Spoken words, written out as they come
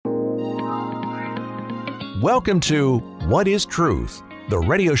Welcome to What is Truth, the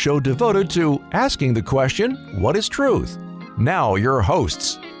radio show devoted to asking the question, what is truth? Now your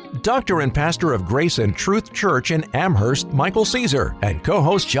hosts, Doctor and Pastor of Grace and Truth Church in Amherst, Michael Caesar, and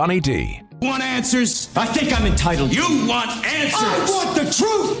co-host Johnny D. Want answers? I think I'm entitled. You want answers? I want the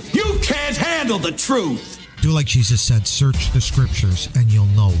truth! You can't handle the truth! Do like Jesus said, search the scriptures and you'll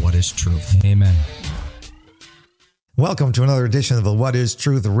know what is truth. Amen. Welcome to another edition of the What is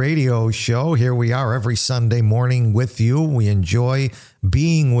Truth radio show. Here we are every Sunday morning with you. We enjoy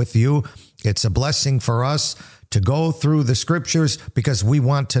being with you. It's a blessing for us to go through the scriptures because we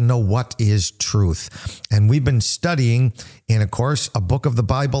want to know what is truth. And we've been studying in, of course, a book of the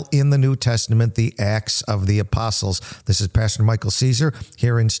Bible in the New Testament, the Acts of the Apostles. This is Pastor Michael Caesar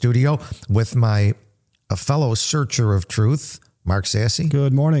here in studio with my fellow searcher of truth, Mark Sassy.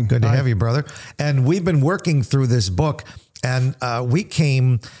 Good morning. Good to have you, brother. And we've been working through this book, and we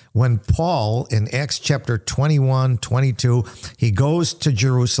came when Paul, in Acts chapter 21, 22, he goes to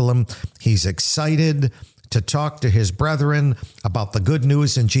Jerusalem. He's excited to talk to his brethren about the good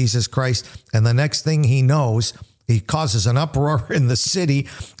news in Jesus Christ. And the next thing he knows, he causes an uproar in the city,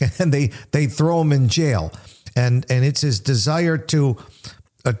 and they throw him in jail. And it's his desire to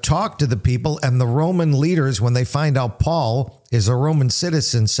talk to the people, and the Roman leaders, when they find out Paul is a Roman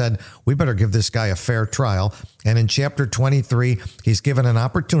citizen, said, we better give this guy a fair trial. And in chapter 23, he's given an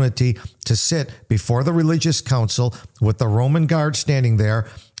opportunity to sit before the religious council with the Roman guard standing there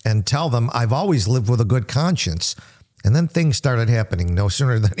and tell them, I've always lived with a good conscience. And then things started happening. No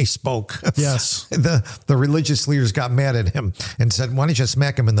sooner than he spoke, yes, the religious leaders got mad at him and said, why don't you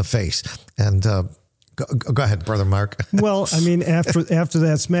smack him in the face? And Go ahead, Brother Mark. Well, I mean, after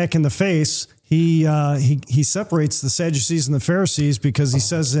that smack in the face, he separates the Sadducees and the Pharisees because he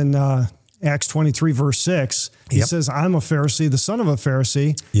says in Acts 23, verse 6, he says, I'm a Pharisee, the son of a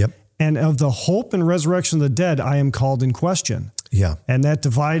Pharisee. Yep. And of the hope and resurrection of the dead, I am called in question. Yeah. And that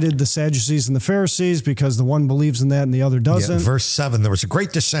divided the Sadducees and the Pharisees because the one believes in that and the other doesn't. Yeah, verse 7, there was a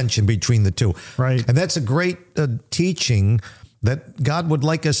great dissension between the two. Right. And that's a great teaching that God would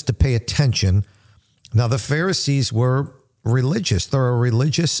like us to pay attention. Now, the Pharisees were religious. They're a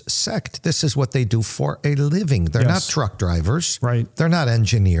religious sect. This is what they do for a living. They're not truck drivers. Right. They're not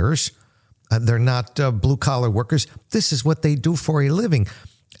engineers. They're not blue-collar workers. This is what they do for a living.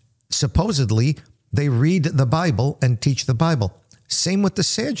 Supposedly, they read the Bible and teach the Bible. Same with the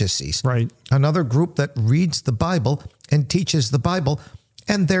Sadducees. Right. Another group that reads the Bible and teaches the Bible.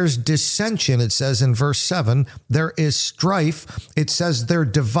 And there's dissension, it says in verse 7. There is strife. It says they're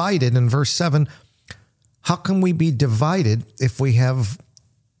divided in verse 7. How can we be divided if we have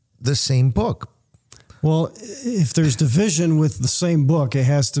the same book? Well, if there's division with the same book, it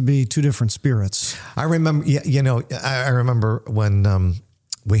has to be two different spirits. I remember, I remember when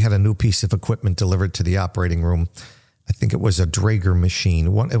we had a new piece of equipment delivered to the operating room. I think it was a Draeger machine.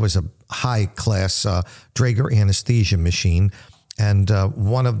 It was a high-class Draeger anesthesia machine. And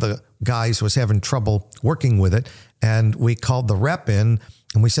one of the guys was having trouble working with it. And we called the rep in.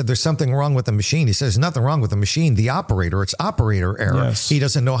 And we said, there's something wrong with the machine. He says, nothing wrong with the machine. The operator, it's operator error. Yes. He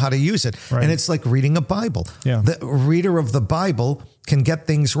doesn't know how to use it. Right. And it's like reading a Bible. Yeah. The reader of the Bible can get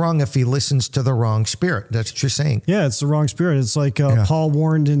things wrong if he listens to the wrong spirit. That's what you're saying. Yeah, it's the wrong spirit. It's like Paul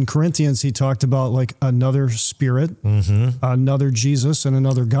warned in Corinthians, he talked about like another spirit, another Jesus, and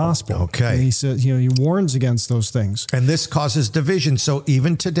another gospel. Okay. And he said, he warns against those things. And this causes division. So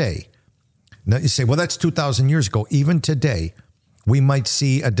even today, now you say, well, that's 2,000 years ago. Even today, we might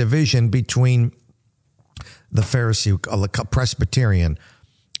see a division between the Pharisee, Presbyterian,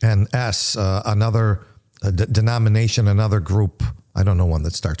 and another denomination, another group. I don't know one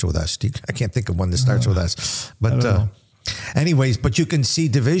that starts with S. I can't think of one that starts with S. But anyways, but you can see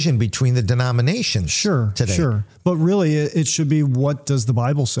division between the denominations today. Sure. But really, it should be, what does the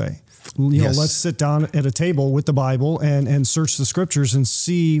Bible say? Let's sit down at a table with the Bible and search the scriptures and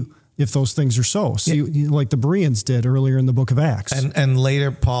see if those things are so. See, like the Bereans did earlier in the book of Acts. And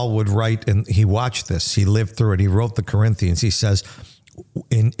later Paul would write, and he watched this, he lived through it, he wrote the Corinthians, he says,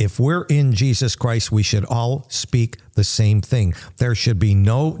 if we're in Jesus Christ, we should all speak the same thing. There should be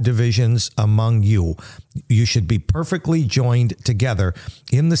no divisions among you. You should be perfectly joined together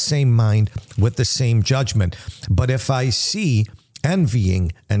in the same mind with the same judgment. But if I see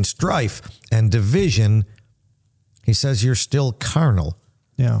envying and strife and division, he says, you're still carnal.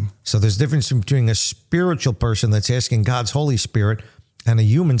 Yeah. So there's a difference between a spiritual person that's asking God's Holy Spirit and a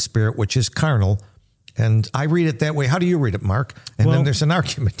human spirit, which is carnal. And I read it that way. How do you read it, Mark? And then there's an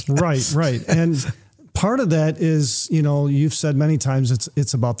argument. Right. And part of that is, you've said many times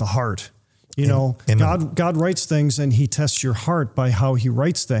it's about the heart. God writes things and he tests your heart by how he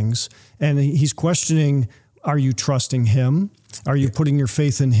writes things. And he's questioning are you trusting him? Are you putting your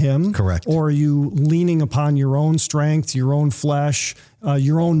faith in him? Correct. Or are you leaning upon your own strength, your own flesh,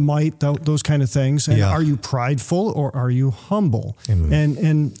 your own might, those kind of things? And are you prideful or are you humble?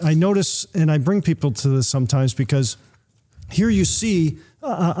 And I notice, and I bring people to this sometimes because here you see,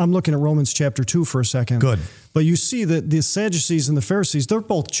 I'm looking at Romans chapter 2 for a second. Good. But you see that the Sadducees and the Pharisees, they're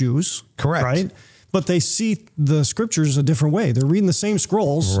both Jews. Correct. Right? But they see the scriptures a different way. They're reading the same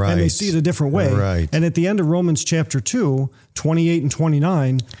scrolls, and they see it a different way. Right. And at the end of Romans chapter 2, 28 and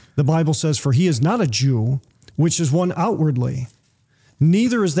 29, the Bible says, "For he is not a Jew, which is one outwardly.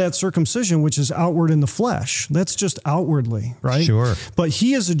 Neither is that circumcision, which is outward in the flesh." That's just outwardly, right? Sure. "But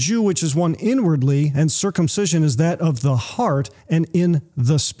he is a Jew, which is one inwardly, and circumcision is that of the heart and in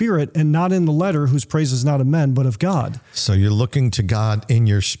the spirit, and not in the letter, whose praise is not of men, but of God." So you're looking to God in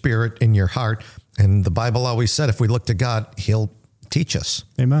your spirit, in your heart. And the Bible always said, if we look to God, he'll teach us.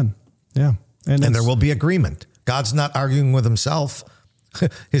 Amen. Yeah. And there will be agreement. God's not arguing with himself.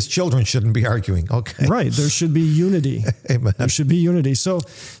 His children shouldn't be arguing. Okay. Right. There should be unity. Amen. There should be unity. So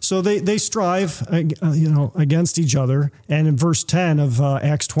they strive, against each other. And in verse 10 of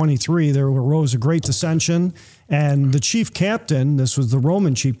Acts 23, there arose a great dissension. And the chief captain, this was the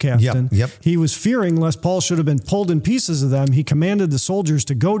Roman chief captain, he was fearing lest Paul should have been pulled in pieces of them. He commanded the soldiers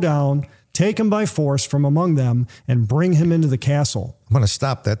to go down, take him by force from among them, and bring him into the castle. I'm going to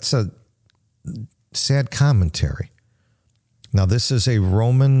stop. That's a sad commentary. Now, this is a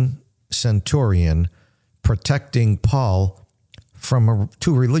Roman centurion protecting Paul from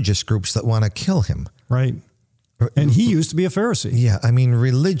two religious groups that want to kill him. Right. And he used to be a Pharisee. Yeah. I mean,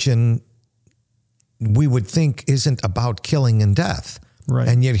 religion, we would think, isn't about killing and death. Right.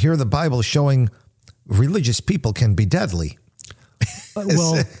 And yet here the Bible showing religious people can be deadly.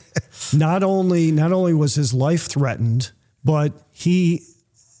 Well, not only was his life threatened, but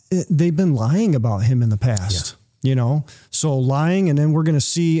they've been lying about him in the past. So lying, and then we're going to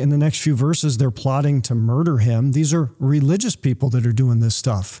see in the next few verses, they're plotting to murder him. These are religious people that are doing this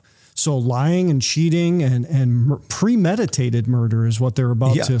stuff. So lying and cheating and premeditated murder is what they're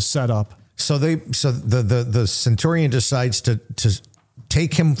about to set up. So the centurion decides to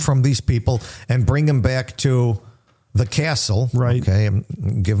take him from these people and bring him back to the castle. Right. Okay.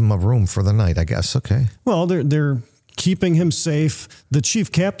 And give him a room for the night, I guess. Okay. Well, they're keeping him safe. The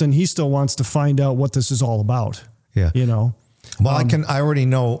chief captain, he still wants to find out what this is all about. Yeah. Well, I already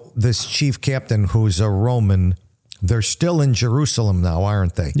know this chief captain who's a Roman. They're still in Jerusalem now,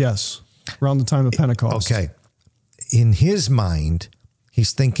 aren't they? Yes. Around the time of Pentecost. Okay. In his mind,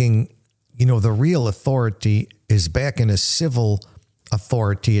 he's thinking, the real authority is back in a civil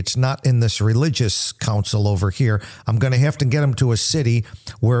authority. It's not in this religious council over here. I'm going to have to get him to a city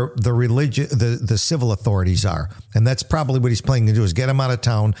where the civil authorities are. And that's probably what he's planning to do, is get him out of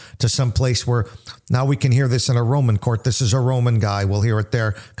town to some place where now we can hear this in a Roman court. This is a Roman guy. We'll hear it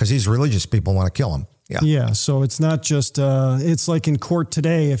there because these religious people want to kill him. Yeah. So it's not just, it's like in court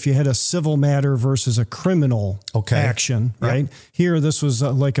today, if you had a civil matter versus a criminal action, right? Yep. Here, this was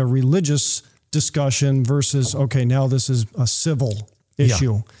like a religious discussion versus, now this is a civil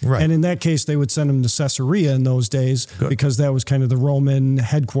issue. Yeah, right. And in that case, they would send him to Caesarea in those days because that was kind of the Roman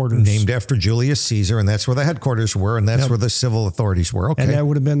headquarters. Named after Julius Caesar, and that's where the headquarters were, and that's where the civil authorities were. Okay. And that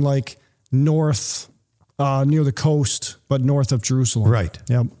would have been like north, near the coast, but north of Jerusalem. Right.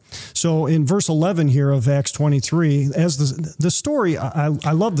 Yep. So in verse 11 here of Acts 23, as the story, I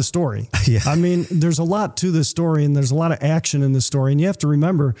love the story. Yeah. I mean, there's a lot to this story, and there's a lot of action in this story. And you have to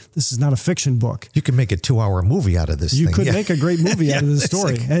remember, this is not a fiction book. You can make a 2-hour movie out of this thing. You could make a great movie out of this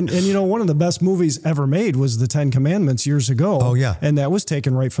story. And one of the best movies ever made was The 10 Commandments years ago. Oh, yeah. And that was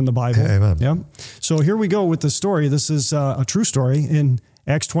taken right from the Bible. Amen. Yeah. So here we go with the story. This is a true story. In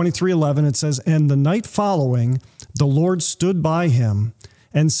Acts 23:11, it says, "And the night following, the Lord stood by him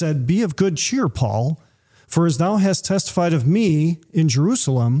and said, 'Be of good cheer, Paul, for as thou hast testified of me in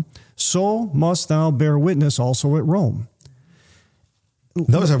Jerusalem, so must thou bear witness also at Rome.'"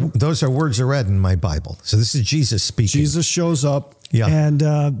 Those are words I read in my Bible. So this is Jesus speaking. Jesus shows up. Yeah.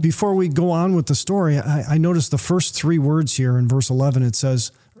 And before we go on with the story, I noticed the first three words here in verse 11. It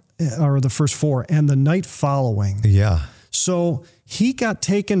says, or the first four, "and the night following." Yeah. So he got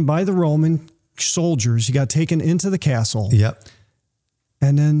taken by the Roman soldiers. He got taken into the castle. Yep.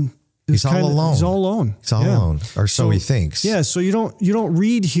 And then he's all alone. He's all alone. He's all alone, or so he thinks. Yeah. So you don't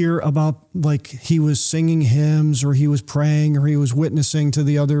read here about like he was singing hymns or he was praying or he was witnessing to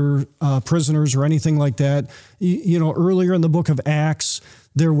the other prisoners or anything like that. Earlier in the book of Acts,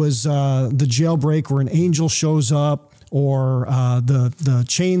 there was the jailbreak where an angel shows up or the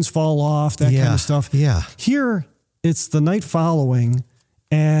chains fall off, that kind of stuff. Yeah. Here, it's the night following,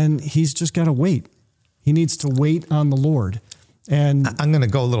 and he's just got to wait. He needs to wait on the Lord. And I'm going to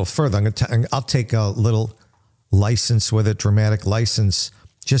go a little further. I'll take a little license with it, dramatic license,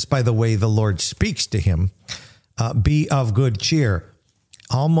 just by the way the Lord speaks to him. Be of good cheer,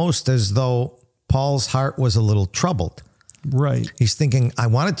 almost as though Paul's heart was a little troubled. Right. He's thinking, I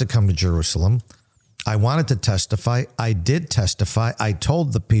wanted to come to Jerusalem. I wanted to testify. I did testify. I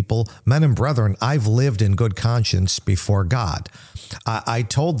told the people, men and brethren, I've lived in good conscience before God. I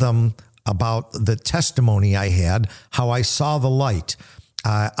told them about the testimony I had, how I saw the light.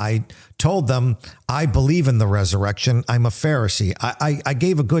 I told them, I believe in the resurrection. I'm a Pharisee. I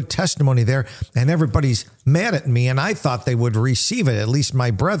gave a good testimony there, and everybody's mad at me, and I thought they would receive it, at least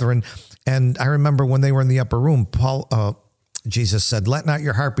my brethren. And I remember when they were in the upper room, Jesus said, let not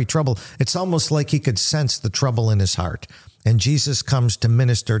your heart be troubled. It's almost like he could sense the trouble in his heart. And Jesus comes to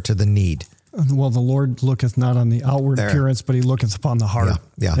minister to the need. Well, the Lord looketh not on the outward appearance, but he looketh upon the heart.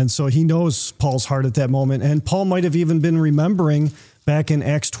 Yeah. And so he knows Paul's heart at that moment. And Paul might have even been remembering back in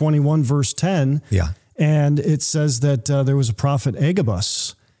Acts 21, verse 10. Yeah. And it says that there was a prophet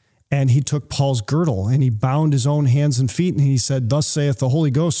Agabus, and he took Paul's girdle and he bound his own hands and feet. And he said, thus saith the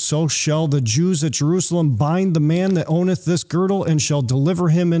Holy Ghost, so shall the Jews at Jerusalem bind the man that owneth this girdle and shall deliver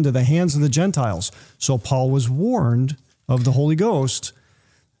him into the hands of the Gentiles. So Paul was warned of the Holy Ghost.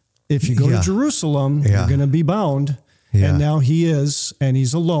 If you go to Jerusalem, you're going to be bound. Yeah. And now he is, and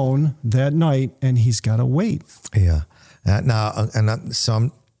he's alone that night, and he's got to wait. Yeah.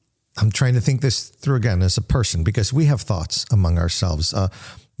 So I'm trying to think this through again as a person, because we have thoughts among ourselves.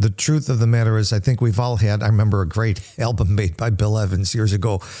 The truth of the matter is, I think we've all had, I remember a great album made by Bill Evans years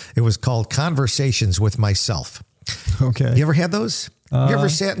ago. It was called Conversations with Myself. Okay. You ever had those? You ever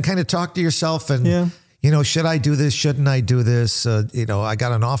sat and kind of talked to yourself and, should I do this? Shouldn't I do this? I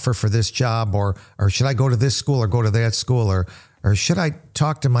got an offer for this job, or should I go to this school or go to that school, or should I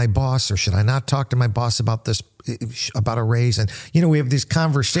talk to my boss, or should I not talk to my boss about this, about a raise? And, we have these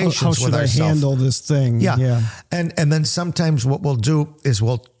conversations with ourselves. How should I handle this thing? Yeah. And then sometimes what we'll do is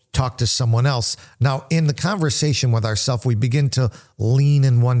we'll talk to someone else. Now, in the conversation with ourselves, we begin to lean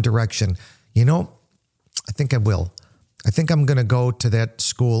in one direction. I think I will. I think I'm going to go to that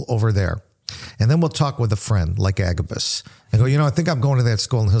school over there. And then we'll talk with a friend like Agabus and go, I think I'm going to that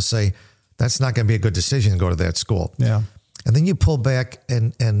school. And he'll say, that's not going to be a good decision to go to that school. Yeah. And then you pull back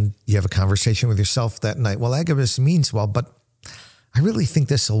and you have a conversation with yourself that night. Well, Agabus means well, but I really think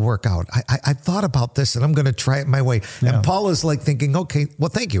this will work out. I thought about this and I'm going to try it my way. Yeah. And Paul is like thinking, okay, well,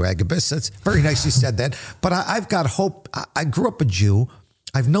 thank you, Agabus. That's very nice you said that. But I've got hope. I grew up a Jew.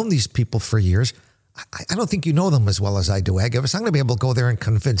 I've known these people for years. I don't think you know them as well as I do, Agabus. I'm going to be able to go there and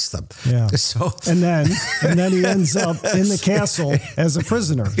convince them. Yeah. So, and then he ends up in the castle as a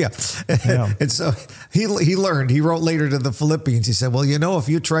prisoner. Yeah. And so he learned. He wrote later to the Philippians. He said, well, if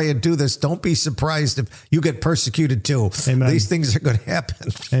you try and do this, don't be surprised if you get persecuted too. Amen. These things are going to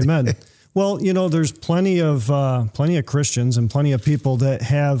happen. Amen. Well, there's plenty of Christians and plenty of people that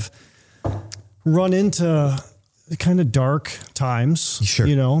have run into kind of dark times,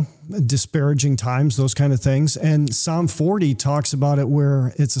 sure. Disparaging times, those kind of things. And Psalm 40 talks about it,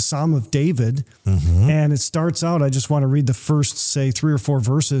 where it's a Psalm of David. Mm-hmm. And it starts out, I just want to read the first, say, 3 or 4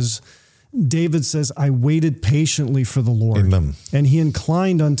 verses. David says, I waited patiently for the Lord. Amen. And he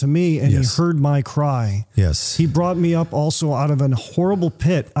inclined unto me, and he heard my cry. Yes. He brought me up also out of an horrible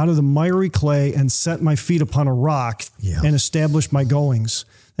pit, out of the miry clay, and set my feet upon a rock, and established my goings.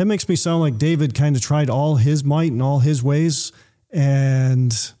 That makes me sound like David kind of tried all his might and all his ways,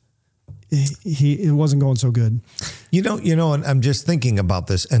 and it wasn't going so good. And I'm just thinking about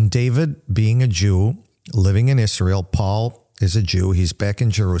this. And David, being a Jew, living in Israel, Paul is a Jew. He's back in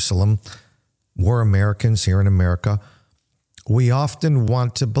Jerusalem. We're Americans here in America. We often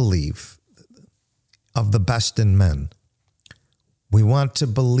want to believe of the best in men. We want to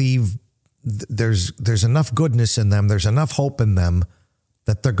believe there's enough goodness in them. There's enough hope in them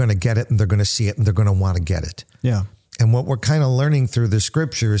that they're going to get it and they're going to see it and they're going to want to get it. Yeah. And what we're kind of learning through the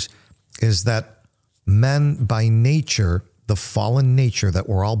scriptures is that men by nature, the fallen nature that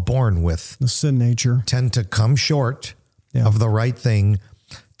we're all born with, the sin nature, tend to come short of the right thing,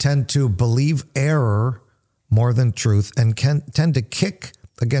 tend to believe error more than truth, and can tend to kick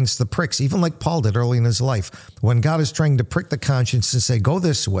against the pricks, even like Paul did early in his life. When God is trying to prick the conscience and say, go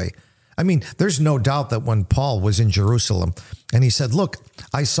this way. I mean, there's no doubt that when Paul was in Jerusalem and he said, look,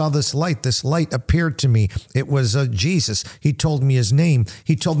 I saw this light appeared to me. It was Jesus. He told me his name.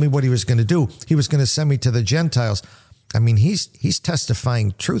 He told me what he was going to do. He was going to send me to the Gentiles. I mean, he's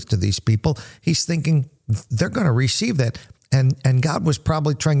testifying truth to these people. He's thinking they're going to receive that. And God was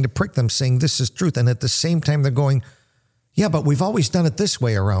probably trying to prick them, saying this is truth. And at the same time, they're going, yeah, but we've always done it this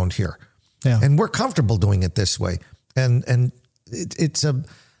way around here. Yeah. And we're comfortable doing it this way. And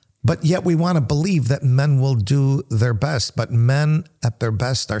but yet we want to believe that men will do their best, but men at their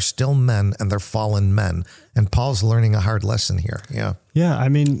best are still men, and they're fallen men. And Paul's learning a hard lesson here. Yeah. Yeah. I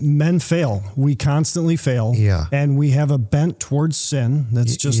mean, men fail. We constantly fail. Yeah. And we have a bent towards sin.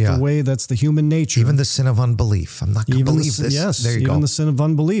 That's just the way, that's the human nature. Even the sin of unbelief. I'm not going to believe this. Yes. There you even go. the sin of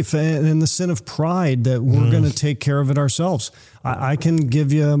unbelief and the sin of pride that we're going to take care of it ourselves. I can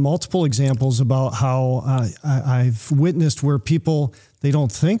give you multiple examples about how I've witnessed where people, they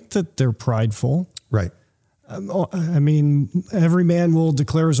don't think that they're prideful. Right. I mean, every man will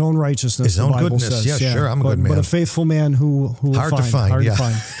declare his own righteousness. His own the Bible goodness. says. Yeah, sure. I'm a good man. But a faithful man who will hard to find. Hard to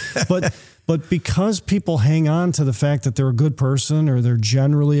find. But because people hang on to the fact that they're a good person or they're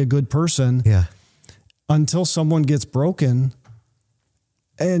generally a good person, until someone gets broken,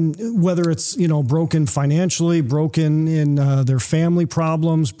 and whether it's, broken financially, broken in their family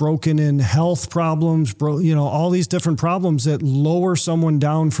problems, broken in health problems, all these different problems that lower someone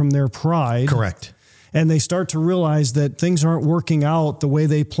down from their pride. Correct. And they start to realize that things aren't working out the way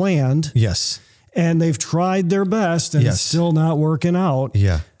they planned. Yes. And they've tried their best and it's still not working out.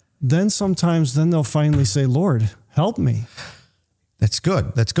 Yeah. Then they'll finally say, Lord, help me. That's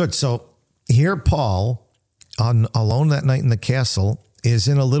good. That's good. So here Paul, alone that night in the castle, is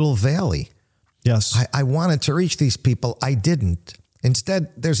in a little valley. Yes. I wanted to reach these people. I didn't.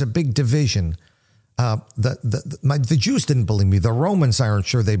 Instead, there's a big division. The Jews didn't believe me. The Romans aren't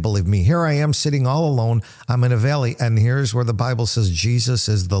sure they believe me. Here I am sitting all alone. I'm in a valley. And here's where the Bible says Jesus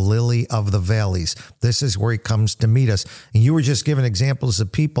is the lily of the valleys. This is where he comes to meet us. And you were just giving examples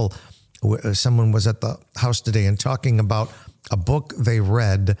of people. Someone was at the house today and talking about a book they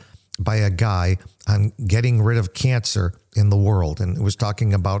read by a guy on getting rid of cancer in the world. And it was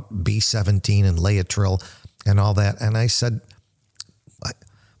talking about B17 and Laetrile and all that. And I said,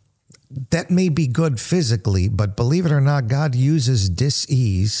 that may be good physically, but believe it or not, God uses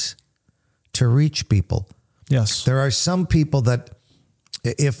dis-ease to reach people. Yes. There are some people that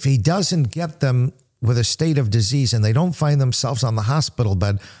if he doesn't get them with a state of disease and they don't find themselves on the hospital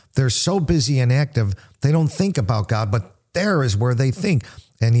bed, they're so busy and active, they don't think about God, but there is where they think.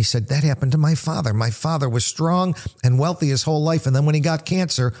 And he said, that happened to my father. My father was strong and wealthy his whole life. And then when he got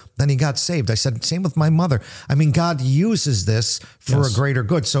cancer, then he got saved. I said, same with my mother. I mean, God uses this for a greater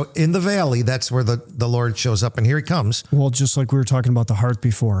good. So in the valley, that's where the Lord shows up. And here he comes. Well, just like we were talking about the heart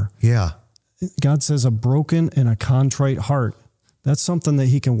before. Yeah. God says a broken and a contrite heart. That's something that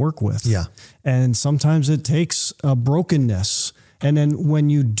he can work with. Yeah. And sometimes it takes a brokenness. And then when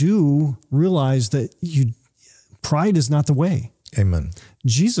you do realize that pride is not the way. Amen.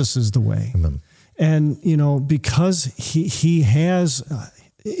 Jesus is the way. Amen. And, because he has,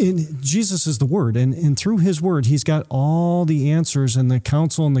 Jesus is the word. And through his word, he's got all the answers and the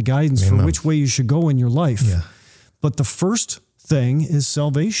counsel and the guidance for which way you should go in your life. Yeah. But the first thing is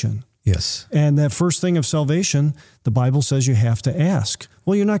salvation. Yes. And that first thing of salvation, the Bible says you have to ask.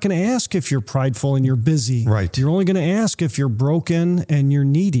 Well, you're not going to ask if you're prideful and you're busy. Right. You're only going to ask if you're broken and you're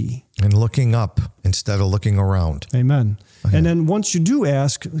needy. And looking up instead of looking around. Amen. Okay. And then once you do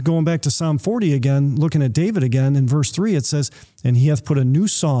ask, going back to Psalm 40 again, looking at David again, in verse 3, it says, and he hath put a new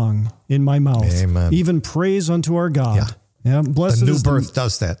song in my mouth. Amen. Even praise unto our God. Yeah. Blessed the new birth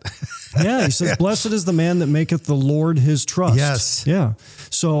does that. Yeah. He says, blessed is the man that maketh the Lord his trust. Yes. Yeah.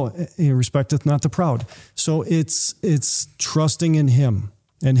 So he respecteth not the proud. So it's trusting in him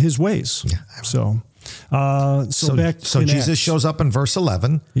and his ways. Yeah. So Jesus Acts. Shows up in verse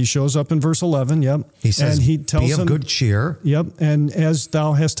 11. He shows up in verse 11. Yep. He says, and he tells be of him, good cheer. Yep. And as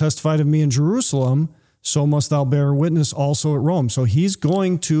thou hast testified of me in Jerusalem, so must thou bear witness also at Rome. So he's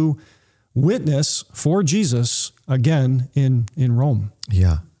going to witness for Jesus again in Rome.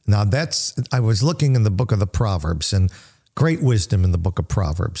 Yeah. Now I was looking in the book of the Proverbs, and great wisdom in the book of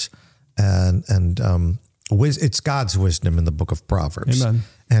Proverbs. And it's God's wisdom in the book of Proverbs. Amen.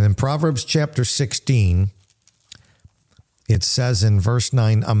 And in Proverbs chapter 16, it says in verse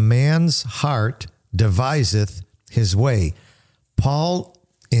 9, a man's heart deviseth his way. Paul,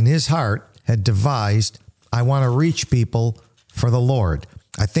 in his heart, had devised, I want to reach people for the Lord.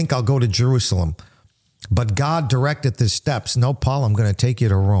 I think I'll go to Jerusalem. But God directed his steps. No, Paul, I'm going to take you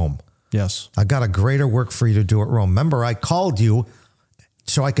to Rome. Yes. I got a greater work for you to do at Rome. Remember, I called you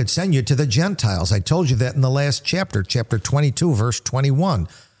so I could send you to the Gentiles. I told you that in the last chapter 22, verse 21.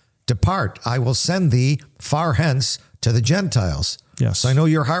 Depart, I will send thee far hence to the Gentiles. Yes. So I know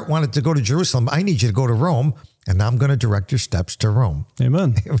your heart wanted to go to Jerusalem. I need you to go to Rome, and now I'm going to direct your steps to Rome.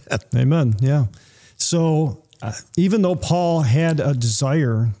 Amen. Amen. Yeah. So even though Paul had a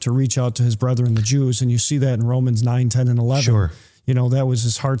desire to reach out to his brethren, the Jews, and you see that in Romans 9, 10, and 11, sure. that was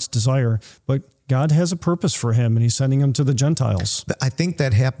his heart's desire. But God has a purpose for him, and he's sending him to the Gentiles. I think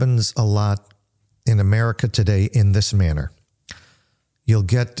that happens a lot in America today in this manner. You'll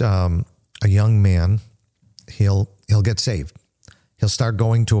get a young man, he'll get saved. He'll start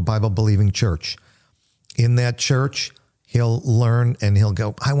going to a Bible-believing church. In that church, he'll learn and he'll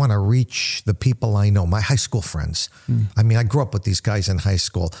go, I want to reach the people I know, my high school friends. I mean, I grew up with these guys in high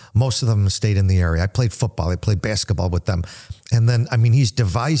school. Most of them stayed in the area. I played football. I played basketball with them. And then, he's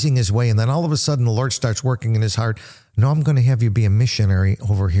devising his way. And then all of a sudden, the Lord starts working in his heart. No, I'm going to have you be a missionary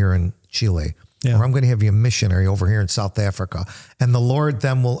over here in Chile. Yeah. Or I'm going to have you a missionary over here in South Africa. And the Lord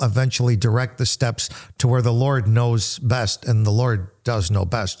then will eventually direct the steps to where the Lord knows best. And the Lord does know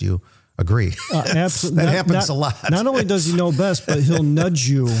best. You agree? Absolutely. That happens a lot. Not only does he know best, but he'll nudge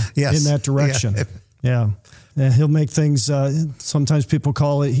you in that direction. Yeah. And he'll make things, sometimes people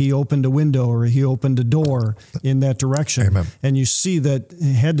call it, he opened a window or he opened a door in that direction. Amen. And you see that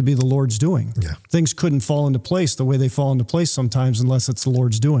it had to be the Lord's doing. Yeah. Things couldn't fall into place the way they fall into place sometimes unless it's the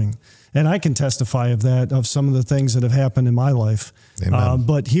Lord's doing. And I can testify of that, of some of the things that have happened in my life.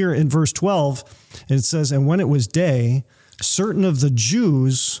 But here in verse 12, it says, and when it was day, certain of the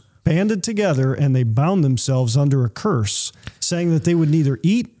Jews banded together and they bound themselves under a curse, saying that they would neither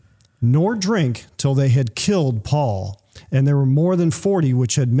eat nor drink till they had killed Paul. And there were more than 40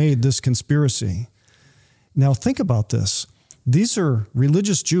 which had made this conspiracy. Now think about this. These are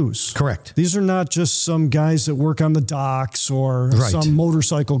religious Jews. Correct. These are not just some guys that work on the docks or some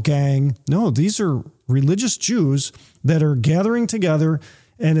motorcycle gang. No, these are religious Jews that are gathering together,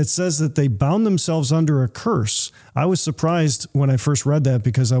 and it says that they bound themselves under a curse. I was surprised when I first read that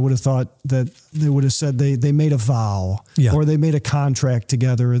because I would have thought that they would have said they made a vow or they made a contract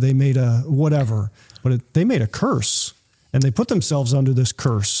together or they made a whatever. But they made a curse, and they put themselves under this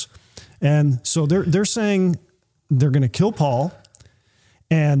curse. And so they're saying they're going to kill Paul,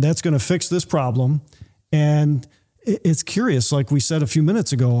 and that's going to fix this problem. And it's curious, like we said a few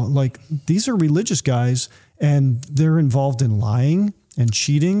minutes ago, like these are religious guys, and they're involved in lying and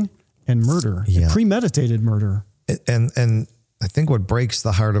cheating and murder, and premeditated murder. And I think what breaks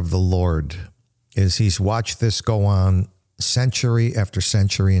the heart of the Lord is he's watched this go on century after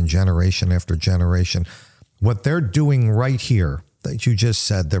century and generation after generation. What they're doing right here that you just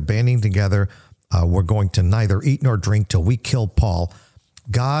said, they're banding together. We're going to neither eat nor drink till we kill Paul.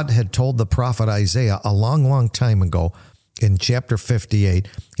 God had told the prophet Isaiah a long, long time ago in chapter 58.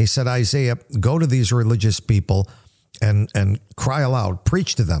 He said, Isaiah, go to these religious people and cry aloud,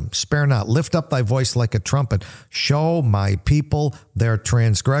 preach to them, spare not, lift up thy voice like a trumpet, show my people their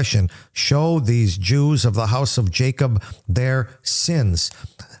transgression, show these Jews of the house of Jacob their sins.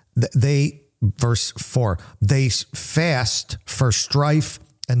 Verse 4, they fast for strife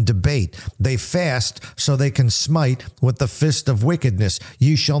and debate. They fast so they can smite with the fist of wickedness.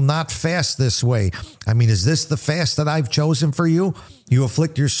 You shall not fast this way. Is this the fast that I've chosen for you? You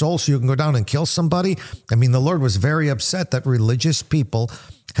afflict your soul so you can go down and kill somebody? The Lord was very upset that religious people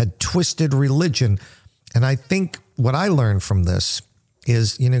had twisted religion. And I think what I learned from this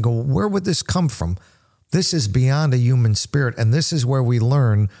is, where would this come from? This is beyond a human spirit. And this is where we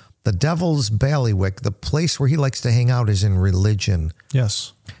learn the devil's bailiwick, the place where he likes to hang out, is in religion.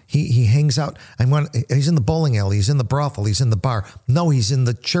 Yes. He hangs out. He's in the bowling alley. He's in the brothel. He's in the bar. No, he's in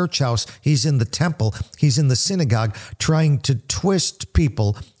the church house. He's in the temple. He's in the synagogue, trying to twist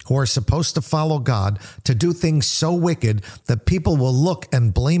people who are supposed to follow God to do things so wicked that people will look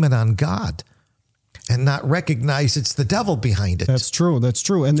and blame it on God and not recognize it's the devil behind it. That's true. That's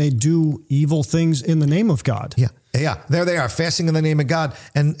true. And they do evil things in the name of God. Yeah. There they are, fasting in the name of God.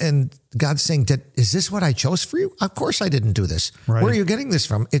 And God's saying, is this what I chose for you? Of course I didn't do this. Right. Where are you getting this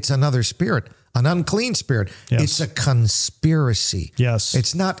from? It's another spirit, an unclean spirit. Yes. It's a conspiracy. Yes.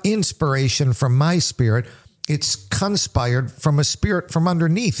 It's not inspiration from my spirit. It's conspired from a spirit from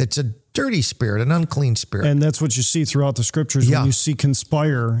underneath. It's a dirty spirit, an unclean spirit. And that's what you see throughout the scriptures. When you see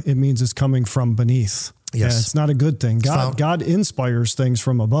conspire, it means it's coming from beneath. Yes. It's not a good thing. God inspires things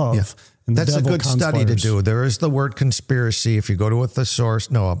from above. Yeah. And that's a good study to do. There is the word conspiracy. If you go to a thesaurus,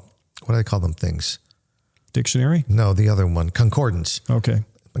 what do I call them things? Dictionary? No, the other one, concordance. Okay.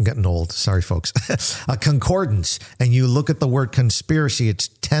 I'm getting old. Sorry, folks. A concordance. And you look at the word conspiracy, it's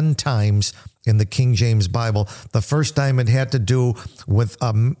 10 times in the King James Bible. The first time it had to do with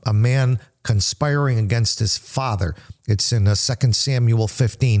a man conspiring against his father. It's in 2 Samuel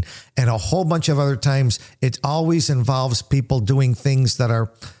 15. And a whole bunch of other times, it always involves people doing things that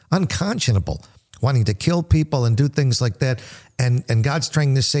are unconscionable, wanting to kill people and do things like that. And God's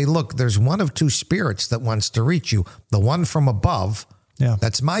trying to say, look, there's one of two spirits that wants to reach you. The one from above,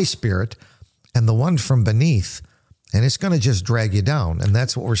 that's my spirit, and the one from beneath. and it's going to just drag you down. And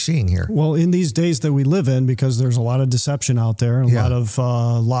that's what we're seeing here. Well, in these days that we live in, because there's a lot of deception out there, and a lot of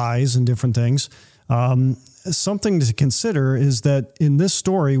lies and different things, something to consider is that in this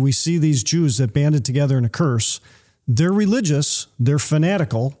story, we see these Jews that banded together in a curse. They're religious, they're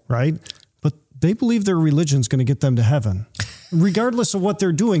fanatical, right? But they believe their religion's going to get them to heaven. Regardless of what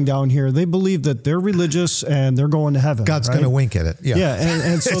they're doing down here, they believe that they're religious and they're going to heaven. God's going to wink at it. Yeah. Yeah.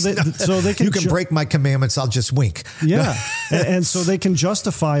 And so they can, you can break my commandments. I'll just wink. Yeah. and so they can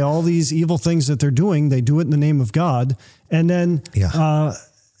justify all these evil things that they're doing. They do it in the name of God. And then,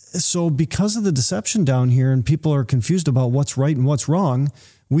 so because of the deception down here and people are confused about what's right and what's wrong,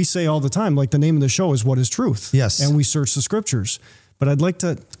 we say all the time, like the name of the show is What is Truth? Yes. And we search the scriptures. But I'd like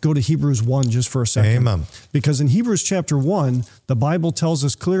to go to Hebrews 1 just for a second. Amen. Because in Hebrews chapter 1, the Bible tells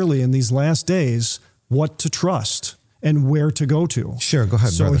us clearly in these last days what to trust and where to go to. Sure, go ahead,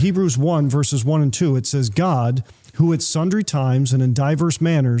 So brother. Hebrews 1, verses 1 and 2, it says, God, who at sundry times and in diverse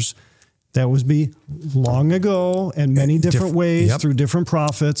manners, that was long ago and many different ways through different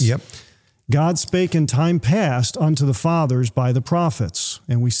prophets. God spake in time past unto the fathers by the prophets.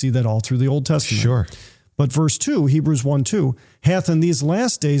 And we see that all through the Old Testament. Sure. But verse 2, Hebrews 1:2, hath in these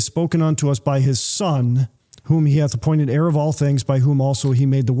last days spoken unto us by his Son, whom he hath appointed heir of all things, by whom also he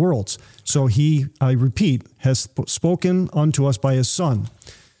made the worlds. So he, I repeat, has spoken unto us by his Son.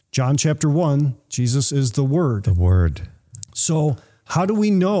 John chapter 1, Jesus is the Word. The Word. So how do we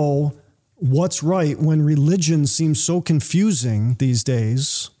know what's right when religion seems so confusing these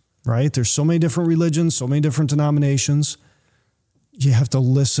days, right? There's so many different religions, so many different denominations. You have to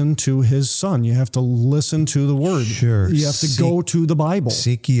listen to his Son. You have to listen to the Word. Sure. You have to go to the Bible.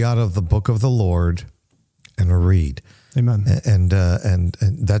 Seek ye out of the book of the Lord and read. Amen. And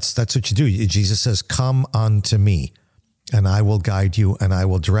that's what you do. Jesus says, come unto me, and I will guide you and I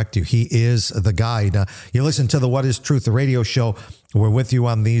will direct you. He is the guide. You listen to the What is Truth, the radio show. We're with you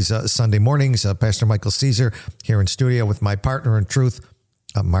on these Sunday mornings. Pastor Michael Caesar here in studio with my partner in truth,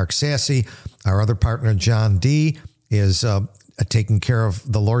 Mark Sassy. Our other partner, John D., is taking care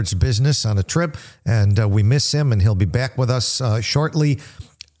of the Lord's business on a trip, and we miss him, and he'll be back with us shortly.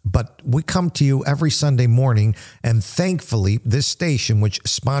 But we come to you every Sunday morning, and thankfully, this station, which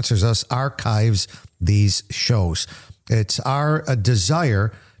sponsors us, archives these shows. It's our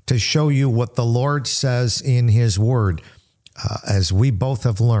desire to show you what the Lord says in his word. As we both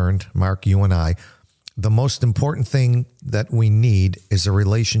have learned, Mark, you and I, the most important thing that we need is a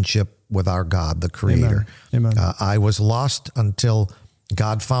relationship with our God, the Creator. Amen. I was lost until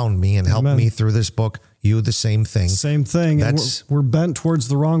God found me and helped me through this book. You, the same thing. Same thing. We're bent towards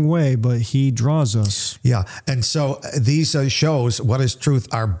the wrong way, but he draws us. Yeah. And so these shows, What is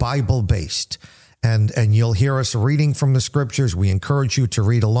Truth, are Bible-based. And you'll hear us reading from the scriptures. We encourage you to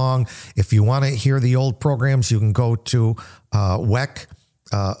read along. If you want to hear the old programs, you can go to WEC,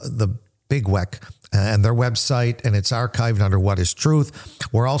 the Big WEC, and their website, and it's archived under What is Truth.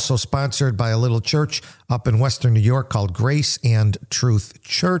 We're also sponsored by a little church up in Western New York called Grace and Truth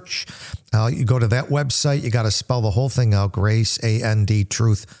Church. You go to that website, you got to spell the whole thing out, Grace, A-N-D,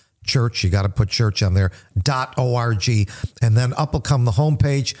 Truth Church. You got to put church on there, .org. And then up will come the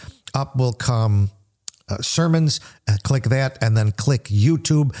homepage, up will come sermons, click that, and then click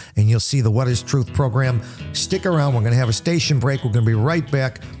YouTube, and you'll see the What is Truth program. Stick around. We're going to have a station break. We're going to be right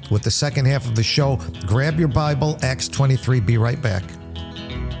back with the second half of the show. Grab your Bible, Acts 23. Be right back.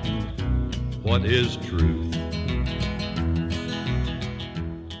 What is truth?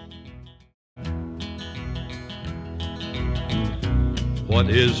 What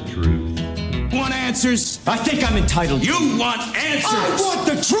is truth? Want answers? I think I'm entitled. You want answers? I want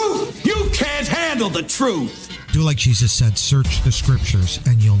the truth. You can't handle the truth. Do like Jesus said, search the scriptures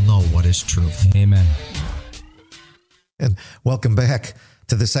and you'll know what is truth. Amen. And welcome back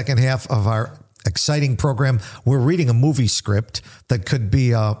to the second half of our exciting program. We're reading a movie script that could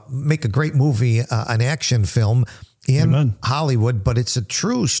be make a great movie, an action film in Hollywood, but it's a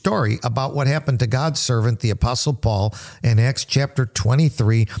true story about what happened to God's servant, the Apostle Paul, in Acts chapter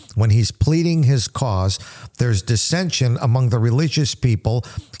 23, when he's pleading his cause. There's dissension among the religious people.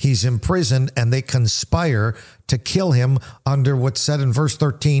 He's imprisoned, and they conspire to kill him under what's said in verse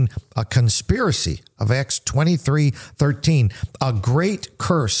 13, a conspiracy of Acts 23:13, a great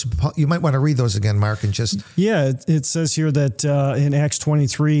curse. You might want to read those again, Mark, and just... Yeah, it says here that in Acts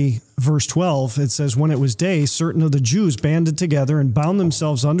 23, verse 12, it says, when it was day, certain of the Jews banded together and bound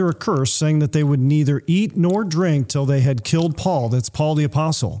themselves under a curse, saying that they would neither eat nor drink till they had killed Paul. That's Paul the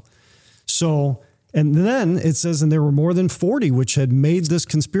Apostle. So... And then it says, and there were more than 40 which had made this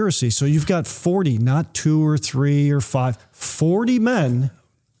conspiracy. So you've got 40, not 2 or 3 or 5, 40 men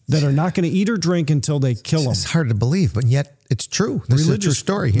that are not going to eat or drink until they kill them. It's hard to believe, but yet it's true. This is a true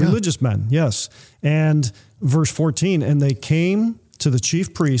story. Yeah. Religious men, yes. And verse 14, and they came to the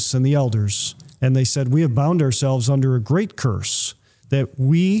chief priests and the elders, and they said, we have bound ourselves under a great curse, that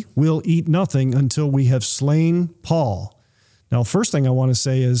we will eat nothing until we have slain Paul. Now, first thing I want to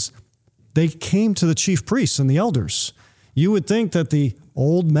say is they came to the chief priests and the elders. You would think that the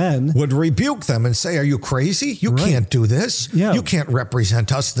old men would rebuke them and say, are you crazy? You can't do this. Yeah. You can't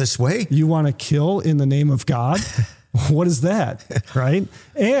represent us this way. You want to kill in the name of God? What is that? Right?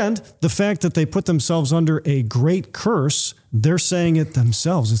 And the fact that they put themselves under a great curse, they're saying it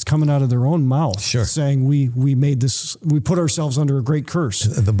themselves. It's coming out of their own mouth. Sure. Saying we put ourselves under a great curse.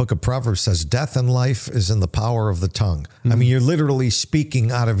 The book of Proverbs says, death and life is in the power of the tongue. I mean, you're literally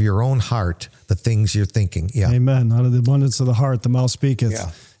speaking out of your own heart the things you're thinking. Yeah. Amen. Out of the abundance of the heart, the mouth speaketh.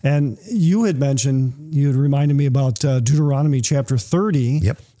 Yeah. And you had reminded me about Deuteronomy chapter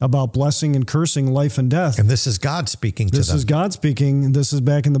 30, about blessing and cursing, life and death. And this is God speaking to them. This is God speaking. And this is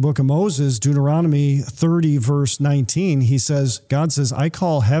back in the book of Moses, Deuteronomy 30, verse 19. He says, God says, I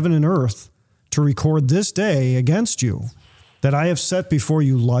call heaven and earth to record this day against you, that I have set before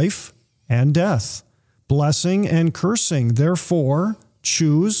you life and death, blessing and cursing. Therefore,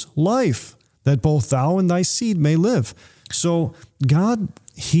 choose life, that both thou and thy seed may live. So God,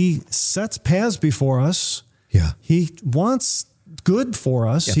 he sets paths before us. Yeah. He wants good for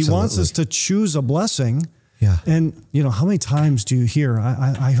us. Absolutely. He wants us to choose a blessing. Yeah. And, how many times do you hear,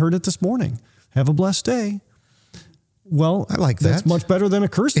 I heard it this morning, have a blessed day. Well, I like that. That's much better than a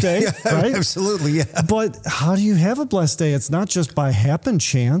cursed day, right? Absolutely, yeah. But how do you have a blessed day? It's not just by happen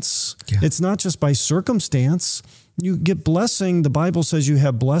chance. Yeah. It's not just by circumstance. You get blessing. The Bible says you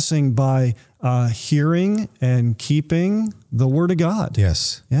have blessing by hearing and keeping the word of God.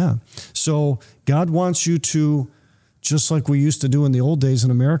 Yes. Yeah. So God wants you to, just like we used to do in the old days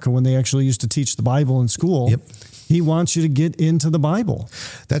in America when they actually used to teach the Bible in school. Yep. He wants you to get into the Bible.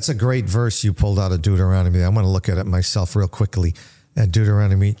 That's a great verse you pulled out of Deuteronomy. I'm going to look at it myself real quickly at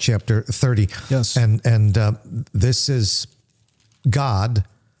Deuteronomy chapter 30. Yes. And this is God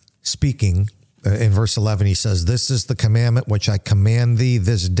speaking. In verse 11, he says, this is the commandment which I command thee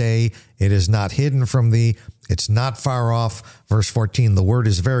this day. It is not hidden from thee. It's not far off. Verse 14, the word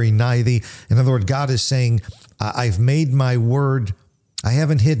is very nigh thee. In other words, God is saying, I've made my word, I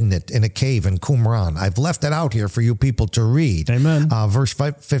haven't hidden it in a cave in Qumran. I've left it out here for you people to read. Amen. Verse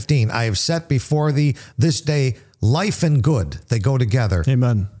 15, I have set before thee this day life and good. They go together.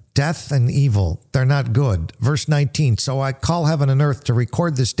 Amen. Death and evil, they're not good. Verse 19, so I call heaven and earth to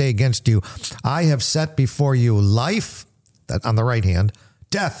record this day against you. I have set before you life on the right hand,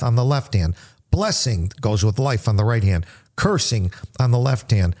 death on the left hand, blessing goes with life on the right hand, cursing on the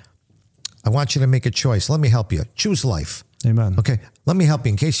left hand. I want you to make a choice. Let me help you. Choose life. Amen. Okay, let me help you.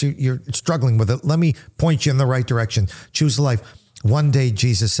 In case you're struggling with it, let me point you in the right direction. Choose life. One day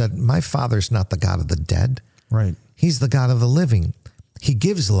Jesus said, my Father's not the God of the dead. Right. He's the God of the living. He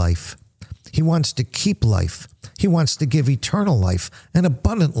gives life. He wants to keep life. He wants to give eternal life and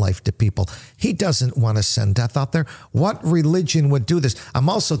abundant life to people. He doesn't want to send death out there. What religion would do this? I'm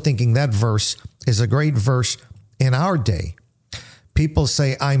also thinking that verse is a great verse in our day. People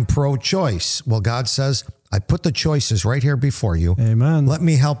say, I'm pro-choice. Well, God says, I put the choices right here before you. Amen. Let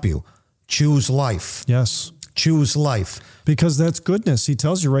me help you. Choose life. Yes. Choose life. Because that's goodness. He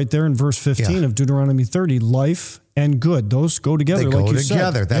tells you right there in verse 15 of Deuteronomy 30, life and good. Those go together. They like go you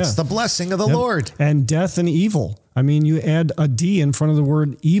together. Said. That's the blessing of the Lord. And death and evil. I mean, you add a D in front of the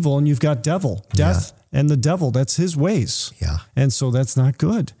word evil and you've got devil. Death and the devil, that's his ways. Yeah. And so that's not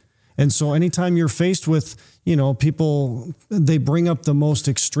good. And so anytime you're faced with, people, they bring up the most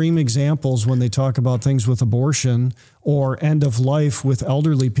extreme examples when they talk about things with abortion or end of life with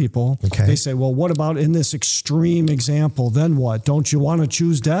elderly people. Okay. They say, well, what about in this extreme example? Then what? Don't you want to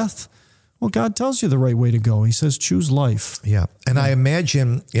choose death? Well, God tells you the right way to go. He says, choose life. Yeah. And I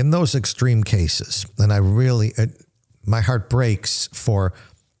imagine in those extreme cases, and I really, my heart breaks for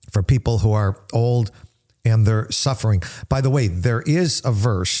people who are old and they're suffering. By the way, there is a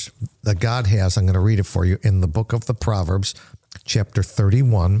verse that God has, I'm going to read it for you, in the book of the Proverbs, chapter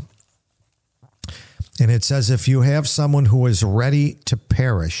 31. And it says, if you have someone who is ready to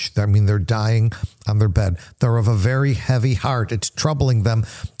perish, I mean, they're dying on their bed, they're of a very heavy heart, it's troubling them,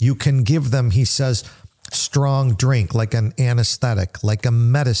 you can give them, he says, strong drink, like an anesthetic, like a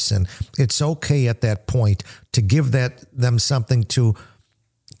medicine. It's okay at that point to give them something to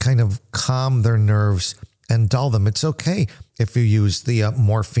kind of calm their nerves and dull them. It's okay if you use the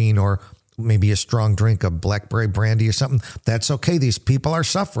morphine or maybe a strong drink of blackberry brandy or something. That's okay. These people are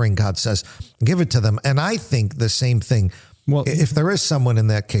suffering, God says. Give it to them. And I think the same thing Well, if there is someone in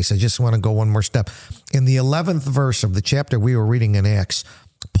that case, I just want to go one more step. In the 11th verse of the chapter we were reading in Acts,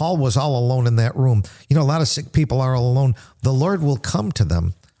 Paul was all alone in that room. You know, a lot of sick people are all alone. The Lord will come to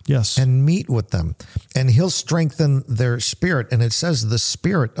them. Yes. And meet with them, and he'll strengthen their spirit. And it says the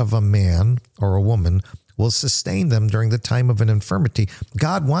spirit of a man or a woman will sustain them during the time of an infirmity.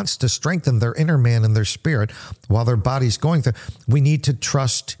 God wants to strengthen their inner man and their spirit while their body's going through. We need to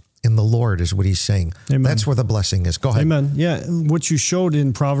trust in the Lord is what he's saying. Amen. That's where the blessing is. Go ahead. Amen. Yeah. What you showed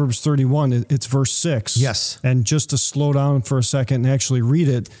in Proverbs 31, it's verse 6. Yes. And just to slow down for a second and actually read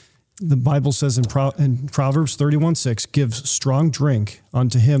it, the Bible says in Proverbs 31:6, gives strong drink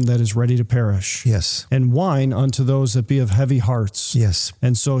unto him that is ready to perish. Yes. And wine unto those that be of heavy hearts. Yes.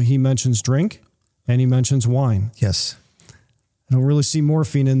 And so he mentions drink and he mentions wine. Yes. I don't really see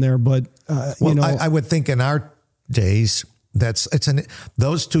morphine in there, but you know, I would think in our days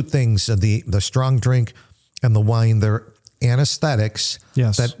those two things, the strong drink and the wine, they're anesthetics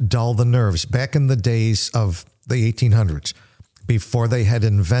that dull the nerves. Back in the days of the 1800s, before they had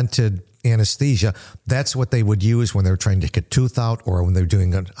invented anesthesia, that's what they would use when they were trying to take a tooth out or when they were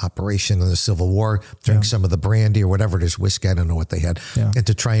doing an operation in the Civil War, drink some of the brandy or whatever it is, whiskey, I don't know what they had, and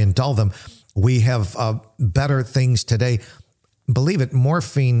to try and dull them. We have better things today. Believe it,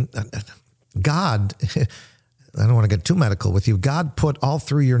 morphine, God, I don't want to get too medical with you. God put all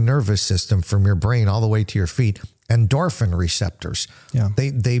through your nervous system from your brain all the way to your feet endorphin receptors. Yeah.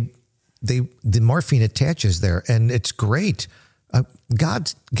 The morphine attaches there, and it's great.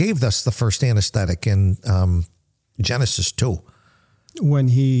 God gave us the first anesthetic in Genesis 2. When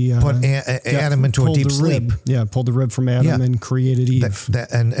he put Adam into a deep sleep. Pulled the rib from Adam and created Eve.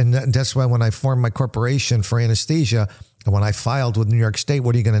 And that's why when I formed my corporation for anesthesia, when I filed with New York State,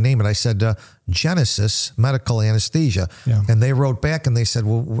 what are you going to name it? I said, Genesis Medical Anesthesia. Yeah. And they wrote back and they said,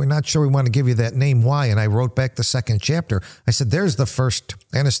 well, we're not sure we want to give you that name. Why? And I wrote back the second chapter. I said, there's the first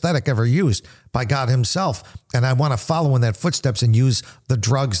anesthetic ever used by God himself. And I want to follow in that footsteps and use the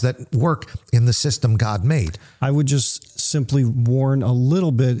drugs that work in the system God made. I would just simply warn a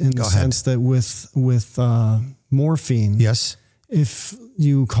little bit in the sense that with morphine. Yes. If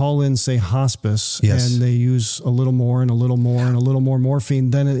you call in, say, hospice, and they use a little more and a little more and a little more morphine,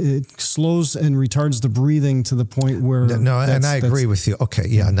 then it slows and retards the breathing to the point where... No, and I agree with you.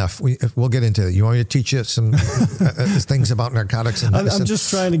 Okay, enough. We'll get into it. You want me to teach you some things about narcotics and medicine? I'm just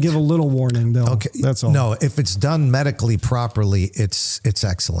trying to give a little warning, though. Okay, that's all. No, if it's done medically properly, it's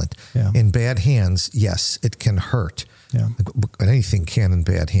excellent. Yeah. In bad hands, yes, it can hurt. Yeah. But anything can in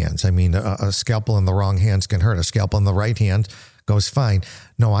bad hands. I mean, a scalpel in the wrong hands can hurt. A scalpel in the right hand goes fine.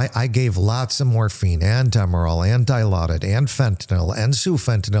 No, I gave lots of morphine and Demerol and Dilaudid and fentanyl and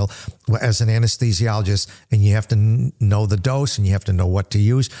sufentanil as an anesthesiologist, and you have to know the dose and you have to know what to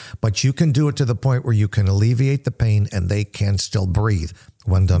use, but you can do it to the point where you can alleviate the pain and they can still breathe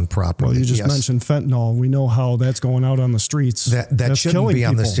when done properly. Well, you just mentioned fentanyl. We know how that's going out on the streets. That shouldn't be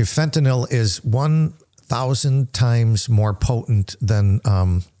on the street. Fentanyl is 1,000 times more potent than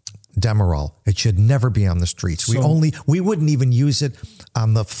Demerol. It should never be on the streets. We wouldn't even use it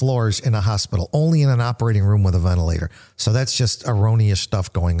on the floors in a hospital, only in an operating room with a ventilator. So that's just erroneous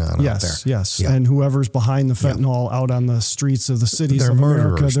stuff going on out there. Yes. And whoever's behind the fentanyl out on the streets of the cities of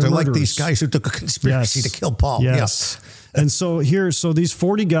America, they're like these guys who took a conspiracy to kill Paul. Yes. And so these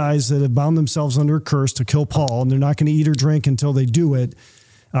 40 guys that have bound themselves under a curse to kill Paul, and they're not going to eat or drink until they do it.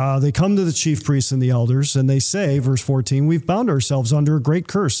 They come to the chief priests and the elders, and they say, verse 14, we've bound ourselves under a great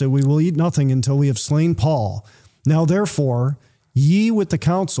curse, that we will eat nothing until we have slain Paul. Now, therefore, ye with the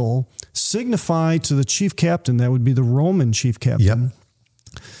council signify to the chief captain, that would be the Roman chief captain,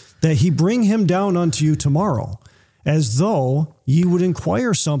 that he bring him down unto you tomorrow, as though ye would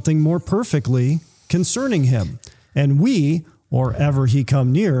inquire something more perfectly concerning him. And we, or ever he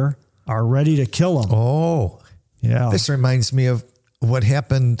come near, are ready to kill him. Oh, yeah. This reminds me of what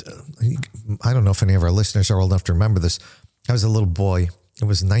happened. I don't know if any of our listeners are old enough to remember this. I was a little boy. It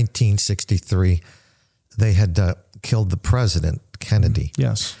was 1963. They had killed the president, Kennedy.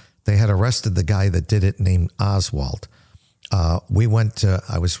 Yes. They had arrested the guy that did it named Oswald. We went to,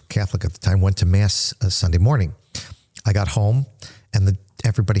 I was Catholic at the time, went to Mass Sunday morning. I got home and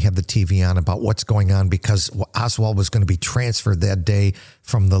everybody had the TV on about what's going on because Oswald was going to be transferred that day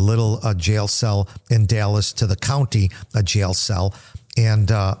from the little jail cell in Dallas to the county jail cell.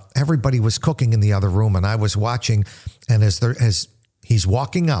 And everybody was cooking in the other room and I was watching. And as he's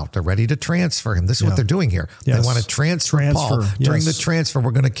walking out, they're ready to transfer him. This is what they're doing here. Yes. They want to transfer Paul. During the transfer,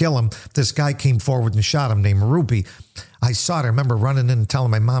 we're going to kill him. This guy came forward and shot him named Ruby. I saw it. I remember running in and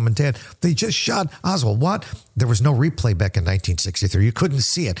telling my mom and dad, they just shot Oswald. What? There was no replay back in 1963. You couldn't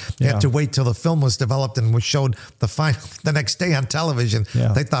see it. You had to wait till the film was developed and was showed the next day on television.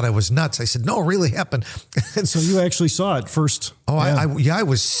 Yeah. They thought I was nuts. I said, no, it really happened. So you actually saw it first. Oh, I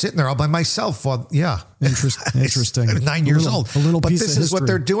was sitting there all by myself. Well, yeah. Interesting. 9 years old. A little but piece this of is what history.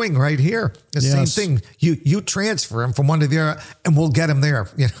 they're doing right here. The same thing. You transfer him from one to the other, and we'll get him there.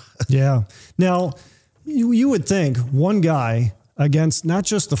 You know? Yeah. Now, you would think one guy against not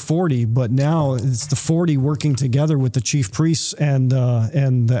just the 40, but now it's the 40 working together with the chief priests and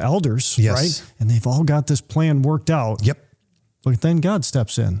the elders, Yes. right? And they've all got this plan worked out. Yep. But then God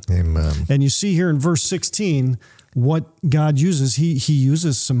steps in. Amen. And you see here in verse 16 what God uses. He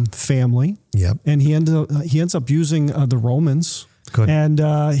uses some family. Yep. And he ends up using the Romans. Good. And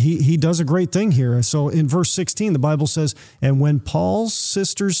he does a great thing here. So in verse 16, the Bible says, and when Paul's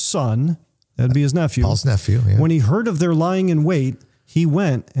sister's son, that'd be his nephew. Paul's nephew, yeah. When he heard of their lying in wait, he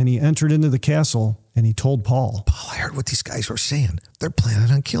went and he entered into the castle and he told Paul. Paul, I heard what these guys were saying. They're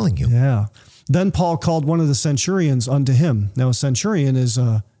planning on killing you. Yeah. Then Paul called one of the centurions unto him. Now, a centurion is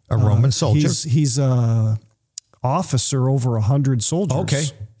a Roman soldier. He's a officer over 100 soldiers. Okay.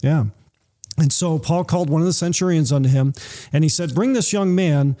 Yeah. And so Paul called one of the centurions unto him, and he said, bring this young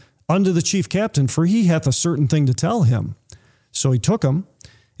man unto the chief captain, for he hath a certain thing to tell him. So he took him,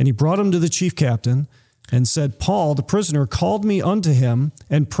 and he brought him to the chief captain, and said, Paul, the prisoner, called me unto him,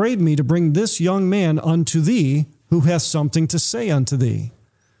 and prayed me to bring this young man unto thee, who hath something to say unto thee.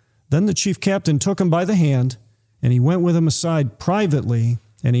 Then the chief captain took him by the hand, and he went with him aside privately,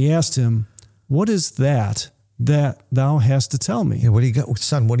 and he asked him, what is that thou hast to tell me? Yeah, what do you got?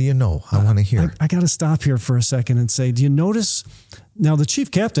 Son, what do you know? I want to hear. I got to stop here for a second and say, do you notice? Now, the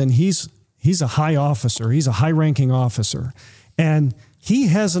chief captain, he's a high officer. He's a high-ranking officer. And he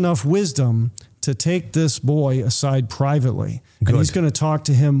has enough wisdom to take this boy aside privately. Good. And he's going to talk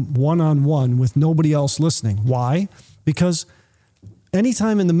to him one-on-one with nobody else listening. Why? Because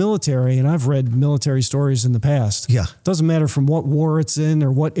anytime in the military, and I've read military stories in the past, doesn't matter from what war it's in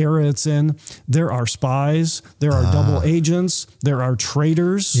or what era it's in, there are spies, there are double agents, there are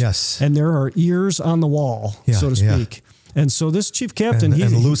traitors, yes, and there are ears on the wall, so to speak. And so this chief captain...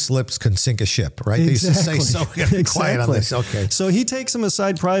 And loose lips can sink a ship, right? Exactly. They used to say so. Get quiet on this. Okay. So he takes him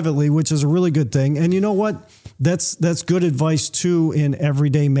aside privately, which is a really good thing. And you know what? That's good advice, too, in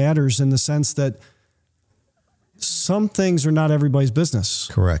everyday matters, in the sense that some things are not everybody's business.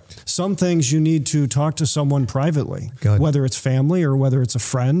 Correct. Some things you need to talk to someone privately, Good. Whether it's family or whether it's a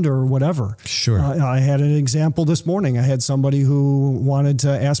friend or whatever. Sure. I had an example this morning. I had somebody who wanted to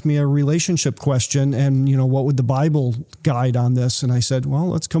ask me a relationship question and, what would the Bible guide on this? And I said, well,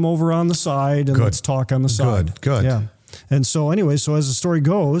 let's come over on the side and let's talk on the side. Good. Yeah. And so anyway, as the story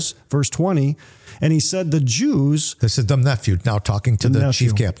goes, verse 20, and he said the Jews... This is the nephew now talking to the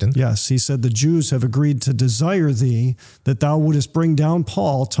chief captain. Yes, he said the Jews have agreed to desire thee that thou wouldest bring down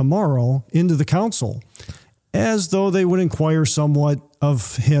Paul tomorrow into the council, as though they would inquire somewhat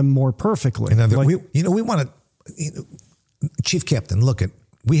of him more perfectly. We want to... Chief captain, look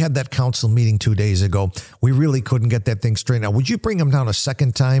we had that council meeting 2 days ago. We really couldn't get that thing straightened out. Would you bring him down a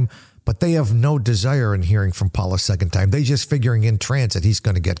second time? But they have no desire in hearing from Paul a second time. They just figuring in transit he's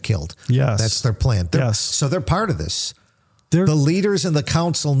going to get killed. Yes. That's their plan. So they're part of this. The leaders in the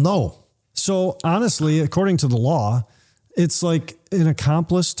council know. So honestly, according to the law, it's like an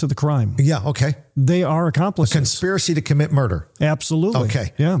accomplice to the crime. Yeah, okay. They are accomplices. A conspiracy to commit murder. Absolutely.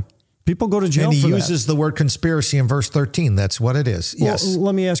 Okay. Yeah. People go to jail for that. And he for uses the word conspiracy in verse 13. That's what it is. Yes. Well,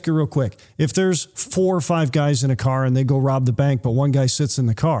 let me ask you real quick. If there's 4 or 5 guys in a car and they go rob the bank, but one guy sits in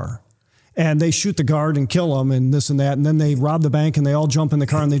the car, and they shoot the guard and kill him and this and that, and then they rob the bank and they all jump in the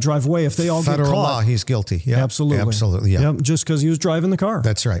car and they drive away. If they all get caught... Federal law, he's guilty. Yeah, Absolutely. Yeah. Yep, just because he was driving the car.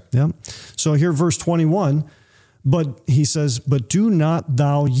 That's right. Yep. So here, verse 21, but he says, but do not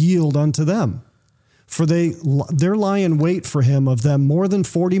thou yield unto them, for there lie in wait for him of them more than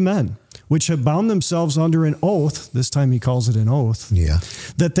 40 men, which have bound themselves under an oath, this time he calls it an oath,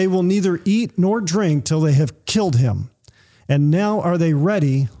 that they will neither eat nor drink till they have killed him. And now are they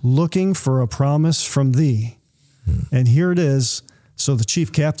ready, looking for a promise from thee? And here it is. So the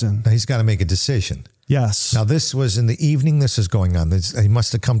chief captain... Now he's got to make a decision. Yes. Now this was in the evening this is going on. He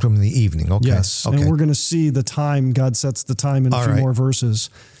must have come to him in the evening. Okay. Yes. Okay. And we're going to see the time. God sets the time in a few more verses.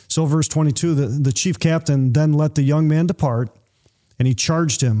 So verse 22, the chief captain then let the young man depart, and he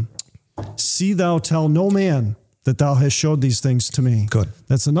charged him, see thou tell no man that thou hast showed these things to me. Good.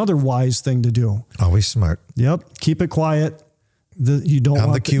 That's another wise thing to do. Always smart. Yep. Keep it quiet. You don't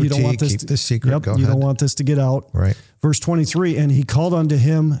want this. Keep the secret. Yep, Go ahead. You don't want this to get out. Right. Verse 23, and he called unto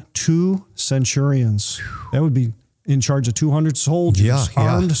him 2 centurions. That would be in charge of 200 soldiers,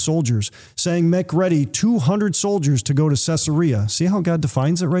 armed soldiers, saying, make ready 200 soldiers to go to Caesarea. See how God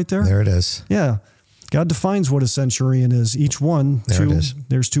defines it right there? There it is. Yeah. God defines what a centurion is. Each one,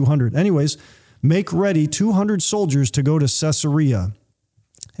 there's 200. Anyways, make ready 200 soldiers to go to Caesarea,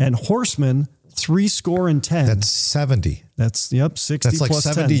 and horsemen 70. That's 70. That's 60 That's like plus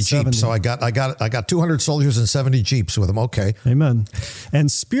 70 10, jeeps. 70. So I got 200 soldiers and 70 jeeps with them. Okay. Amen.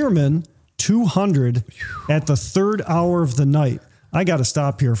 And spearmen 200 at the third hour of the night. I got to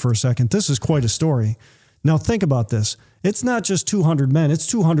stop here for a second. This is quite a story. Now think about this. It's not just 200 men. It's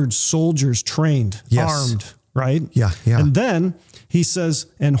 200 soldiers trained, armed, right? Yeah. And then he says,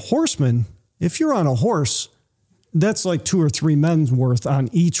 and horsemen, if you're on a horse, that's like 2 or 3 men's worth on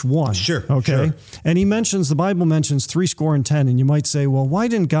each one. Sure. Okay. Sure. And the Bible mentions 70. And you might say, well, why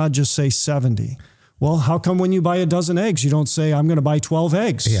didn't God just say 70? Well, how come when you buy a dozen eggs, you don't say, I'm going to buy 12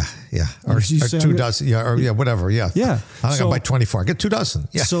 eggs? Yeah. Or 2 dozen. Whatever. Yeah. Yeah. I'm going to buy 24. I get 2 dozen.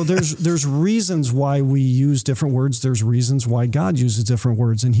 Yeah. So there's reasons why we use different words. There's reasons why God uses different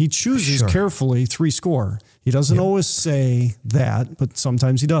words. And he chooses carefully 70. He doesn't always say that, but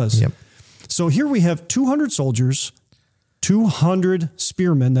sometimes he does. Yep. So here we have 200 soldiers, 200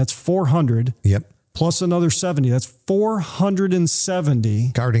 spearmen. That's 400. Yep. Plus another 70. That's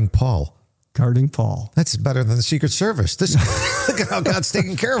 470. Guarding Paul. That's better than the Secret Service. Look at how God's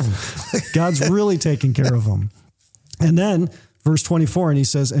taking care of him. God's really taking care of them. And then verse 24, and he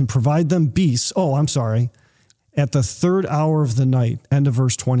says, and provide them beasts. Oh, I'm sorry. At the third hour of the night, end of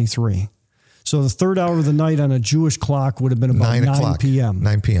verse 23. So the third hour of the night on a Jewish clock would have been about 9 p.m.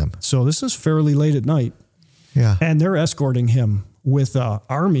 9 p.m. So this is fairly late at night. Yeah. And they're escorting him with an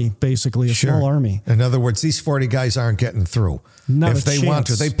army, basically, a small army. In other words, these 40 guys aren't getting through. If they want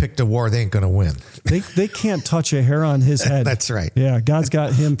to, they picked a war, they ain't going to win. They can't touch a hair on his head. That's right. Yeah, God's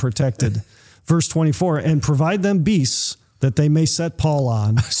got him protected. Verse 24, and provide them beasts that they may set Paul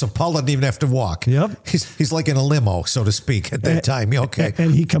on. So Paul doesn't even have to walk. Yep. He's like in a limo, so to speak, at that time. Okay.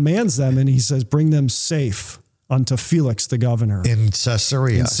 And he commands them, and he says, bring them safe unto Felix the governor. In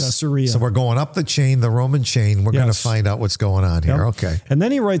Caesarea. So we're going up the chain, the Roman chain. We're going to find out what's going on here. Yep. Okay. And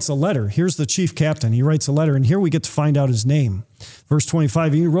then he writes a letter. Here's the chief captain. He writes a letter, and here we get to find out his name. Verse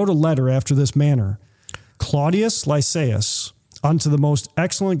 25, he wrote a letter after this manner. Claudius Lysias, unto the most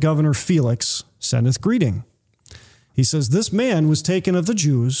excellent governor Felix, sendeth greeting. He says, this man was taken of the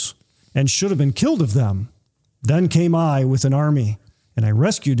Jews and should have been killed of them. Then came I with an army, and I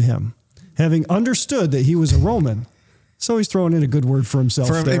rescued him, having understood that he was a Roman. So he's throwing in a good word for himself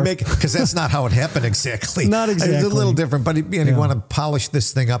there. Because that's not how it happened exactly. Not exactly. It's a little different, but you want to polish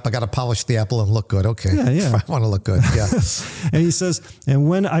this thing up. I got to polish the apple and look good. Okay. Yeah. I want to look good. Yeah. And he says, and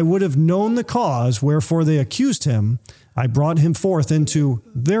when I would have known the cause wherefore they accused him, I brought him forth into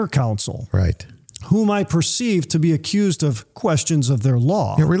their council. Right. Whom I perceived to be accused of questions of their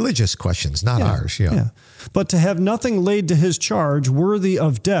law. Religious questions, not ours. Yeah. But to have nothing laid to his charge worthy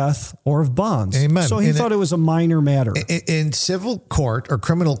of death or of bonds. Amen. So he thought it was a minor matter. In civil court or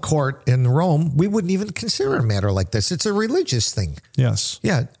criminal court in Rome, we wouldn't even consider a matter like this. It's a religious thing. Yes.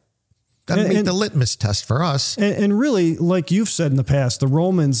 Yeah. That made the litmus test for us. And really, like you've said in the past, the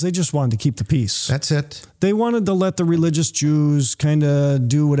Romans, they just wanted to keep the peace. That's it. They wanted to let the religious Jews kind of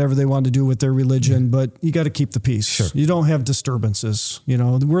do whatever they wanted to do with their religion, but you got to keep the peace. Sure. You don't have disturbances.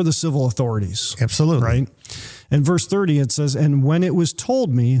 We're the civil authorities. Absolutely. Right? In verse 30, it says, and when it was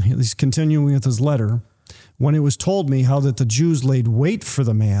told me, he's continuing with his letter, when it was told me how that the Jews laid wait for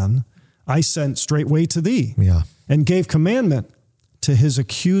the man, I sent straightway to thee and gave commandment to his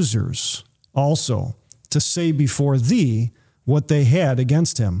accusers also to say before thee what they had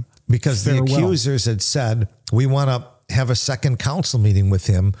against him. Because the accusers had said, we want to have a second council meeting with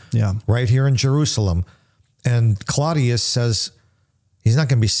him right here in Jerusalem. And Claudius says he's not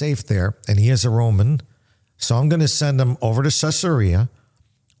going to be safe there, and he is a Roman. So I'm going to send him over to Caesarea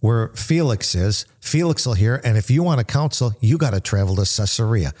where Felix is. Felix will hear, and if you want to counsel, you got to travel to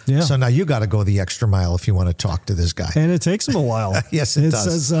Caesarea. Yeah. So now you got to go the extra mile if you want to talk to this guy. And it takes him a while. Yes, it does. It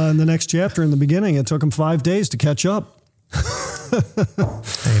says in the next chapter in the beginning, it took him 5 days to catch up.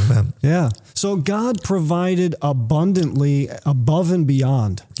 Amen. Yeah. So God provided abundantly above and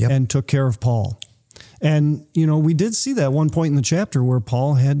beyond and took care of Paul. And, we did see that one point in the chapter where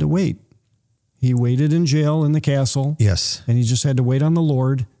Paul had to wait. He waited in jail in the castle. Yes. And he just had to wait on the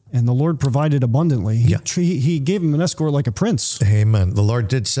Lord. And the Lord provided abundantly. He gave him an escort like a prince. Amen. The Lord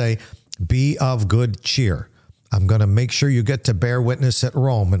did say, be of good cheer. I'm going to make sure you get to bear witness at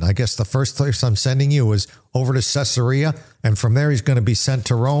Rome. And I guess the first place I'm sending you is over to Caesarea. And from there, he's going to be sent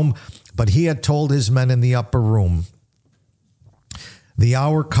to Rome. But he had told his men in the upper room, the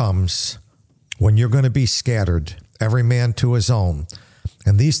hour comes when you're going to be scattered every man to his own.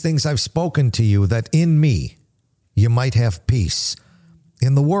 And these things I've spoken to you, that in me you might have peace.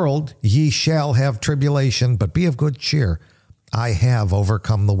 In the world ye shall have tribulation, but be of good cheer. I have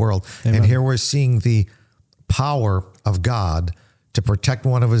overcome the world." Amen. And here we're seeing the power of God to protect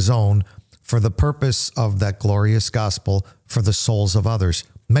one of his own for the purpose of that glorious gospel for the souls of others.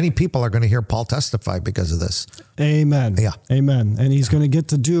 Many people are going to hear Paul testify because of this. Amen. Yeah. Amen. And he's going to get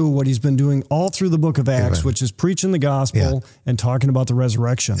to do what he's been doing all through the book of Acts, Amen. Which is preaching the gospel and talking about the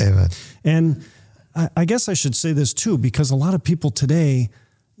resurrection. Amen. And I guess I should say this too, because a lot of people today,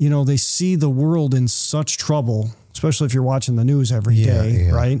 they see the world in such trouble, especially if you're watching the news every day,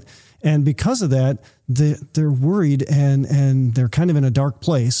 right? And because of that, they're worried and they're kind of in a dark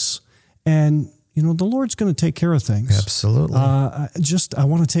place. And the Lord's going to take care of things. Absolutely. I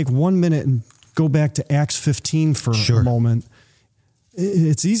want to take 1 minute and go back to Acts 15 for a moment.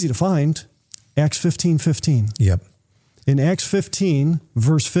 It's easy to find. Acts 15:15. Yep. In Acts 15,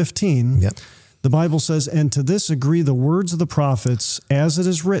 verse 15, the Bible says, "And to this agree the words of the prophets as it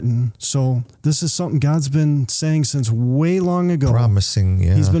is written." So this is something God's been saying since way long ago. Promising,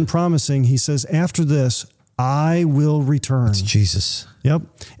 He's been promising. He says, "After this, I will return." It's Jesus. Yep.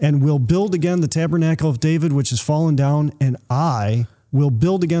 "And will build again the tabernacle of David, which is fallen down, and I will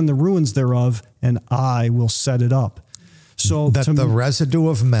build again the ruins thereof, and I will set it up." So that the residue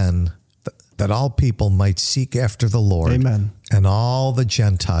of men, that all people might seek after the Lord. Amen. And all the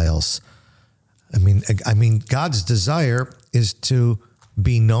Gentiles. I mean, God's desire is to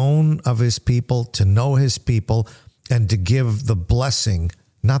be known of his people, to know his people, and to give the blessing,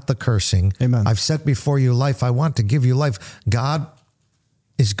 not the cursing. Amen. I've set before you life. I want to give you life. God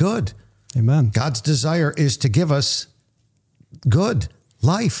is good. Amen. God's desire is to give us good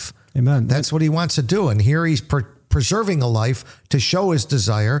life. Amen. That's what he wants to do. And here he's preserving a life to show his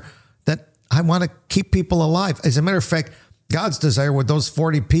desire that I want to keep people alive. As a matter of fact, God's desire with those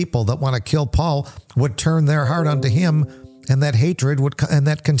 40 people that want to kill Paul would turn their heart unto him, and that hatred and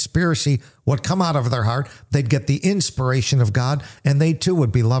that conspiracy would come out of their heart. They'd get the inspiration of God, and they too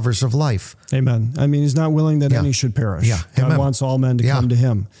would be lovers of life. Amen. I mean, he's not willing that any should perish. Yeah. God Amen. wants all men to come to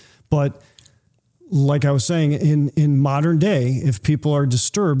him. But like I was saying, in modern day, if people are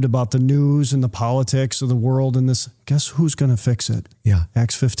disturbed about the news and the politics of the world and this, guess who's going to fix it? Yeah.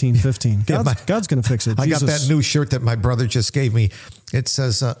 Acts 15:15. God's going to fix it. I got that new shirt that my brother just gave me. It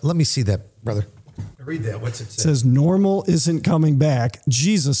says, let me see that, brother. Read that. What's it say? It says, "Normal isn't coming back.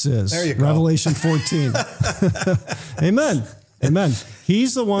 Jesus is." There you go. Revelation 14. Amen. Amen.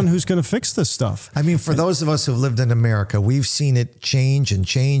 He's the one who's going to fix this stuff. I mean, for those of us who've lived in America, we've seen it change and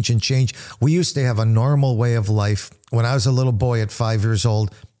change and change. We used to have a normal way of life. When I was a little boy at 5 years old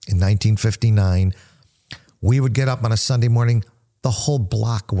in 1959, we would get up on a Sunday morning. The whole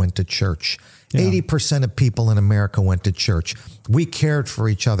block went to church. 80% of people in America went to church. We cared for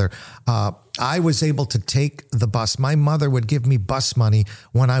each other. I was able to take the bus. My mother would give me bus money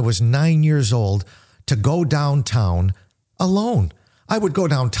when I was 9 years old to go downtown alone. I would go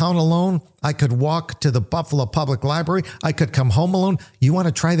downtown alone. I could walk to the Buffalo Public Library. I could come home alone. You want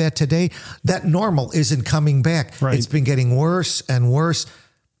to try that today? That normal isn't coming back. Right. It's been getting worse and worse.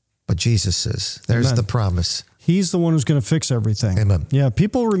 But Jesus is. There's Amen. the promise. He's the one who's going to fix everything. Amen. Yeah,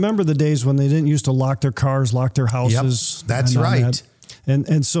 people remember the days when they didn't used to lock their cars, lock their houses. Yep, that's and right. That.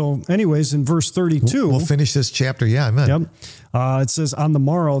 And so, anyways, in verse 32... We'll finish this chapter. Yeah, amen. Yep. It says, "On the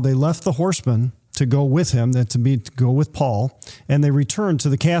morrow they left the horsemen to go with him, to go with Paul, and they returned to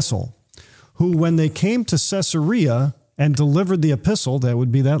the castle, who, when they came to Caesarea and delivered the epistle," that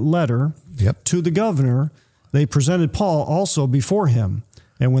would be that letter, "to the governor, they presented Paul also before him.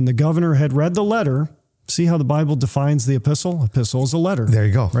 And when the governor had read the letter," see how the Bible defines the epistle? Epistle is a letter. There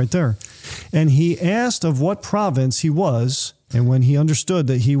you go. Right there. "And he asked of what province he was, and when he understood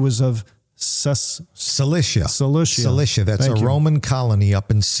that he was of Cilicia. That's Thank a you. Roman colony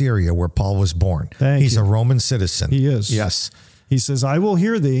up in Syria where Paul was born. He's a Roman citizen. He is. Yes. He says, "I will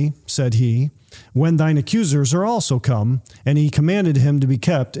hear thee," said he, "when thine accusers are also come." And he commanded him to be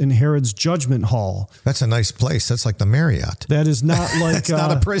kept in Herod's judgment hall. That's a nice place. That's like the Marriott. That is not like... It's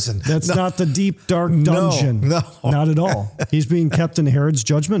not a prison. That's No. not the deep, dark dungeon. No. Not at all. He's being kept in Herod's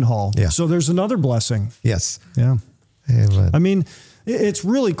judgment hall. Yeah. So there's another blessing. Yes. Yeah. Amen. I mean, it's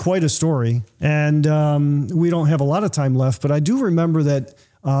really quite a story. And we don't have a lot of time left, but I do remember that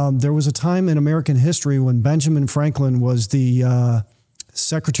there was a time in American history when Benjamin Franklin was the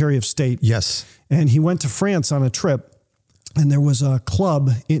Secretary of State. Yes. And he went to France on a trip. And there was a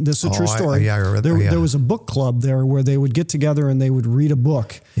club. This is a true story. I read there was a book club there where they would get together and they would read a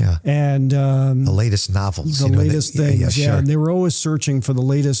book. Yeah. And the latest novels. The latest things. Yeah, sure. And they were always searching for the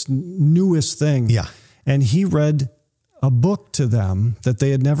latest, newest thing. Yeah. and he read a book to them that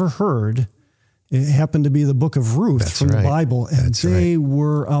they had never heard. It happened to be the book of Ruth from the Bible. And they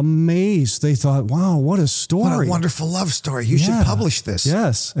were amazed. They thought, wow, what a story. What a wonderful love story. You should publish this.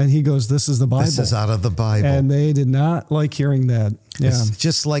 Yes. And he goes, this is the Bible. This is out of the Bible. And they did not like hearing that. Yeah. It's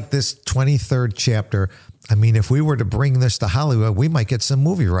just like this 23rd chapter. I mean, if we were to bring this to Hollywood, we might get some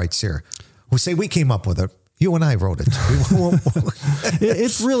movie rights here. We'll say we came up with it. You and I wrote it.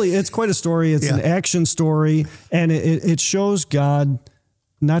 It's quite a story. It's an action story. And it shows God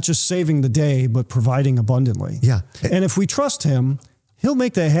not just saving the day, but providing abundantly. Yeah. And if we trust him, he'll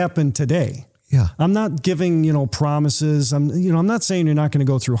make that happen today. Yeah. I'm not giving, promises. I'm not saying you're not going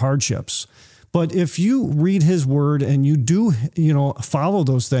to go through hardships, but if you read his word and you do, follow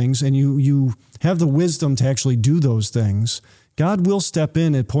those things and you have the wisdom to actually do those things, God will step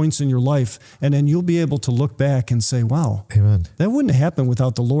in at points in your life, and then you'll be able to look back and say, wow, Amen. That wouldn't have happened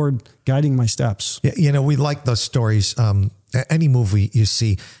without the Lord guiding my steps. Yeah, we like those stories. Any movie you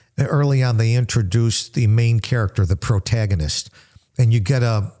see, early on, they introduce the main character, the protagonist, and you get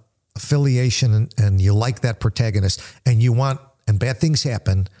a affiliation and you like that protagonist and bad things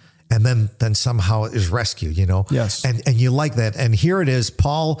happen. And then somehow is rescued, Yes. And you like that. And here it is.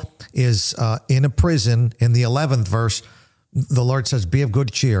 Paul is in a prison. In the 11th verse, the Lord says, be of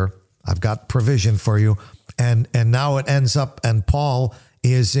good cheer. I've got provision for you. And now it ends up, and Paul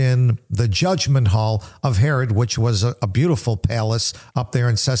is in the judgment hall of Herod, which was a beautiful palace up there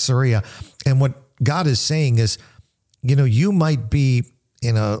in Caesarea. And what God is saying is, you might be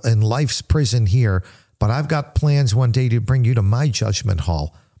in life's prison here, but I've got plans one day to bring you to my judgment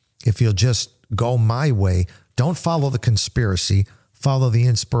hall. If you'll just go my way, don't follow the conspiracy, follow the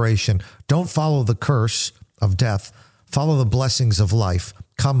inspiration. Don't follow the curse of death. Follow the blessings of life.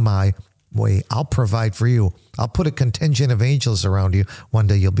 Come my way. I'll provide for you. I'll put a contingent of angels around you. One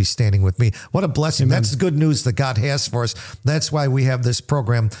day you'll be standing with me. What a blessing. Amen. That's good news that God has for us. That's why we have this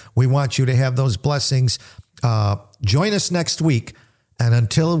program. We want you to have those blessings. Join us next week. And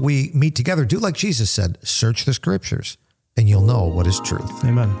until we meet together, do like Jesus said, search the scriptures and you'll know what is truth.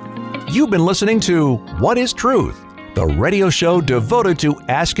 Amen. You've been listening to What is Truth? The radio show devoted to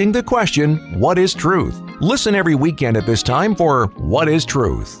asking the question, what is truth? Listen every weekend at this time for What is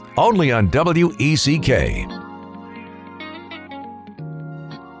Truth? Only on WECK.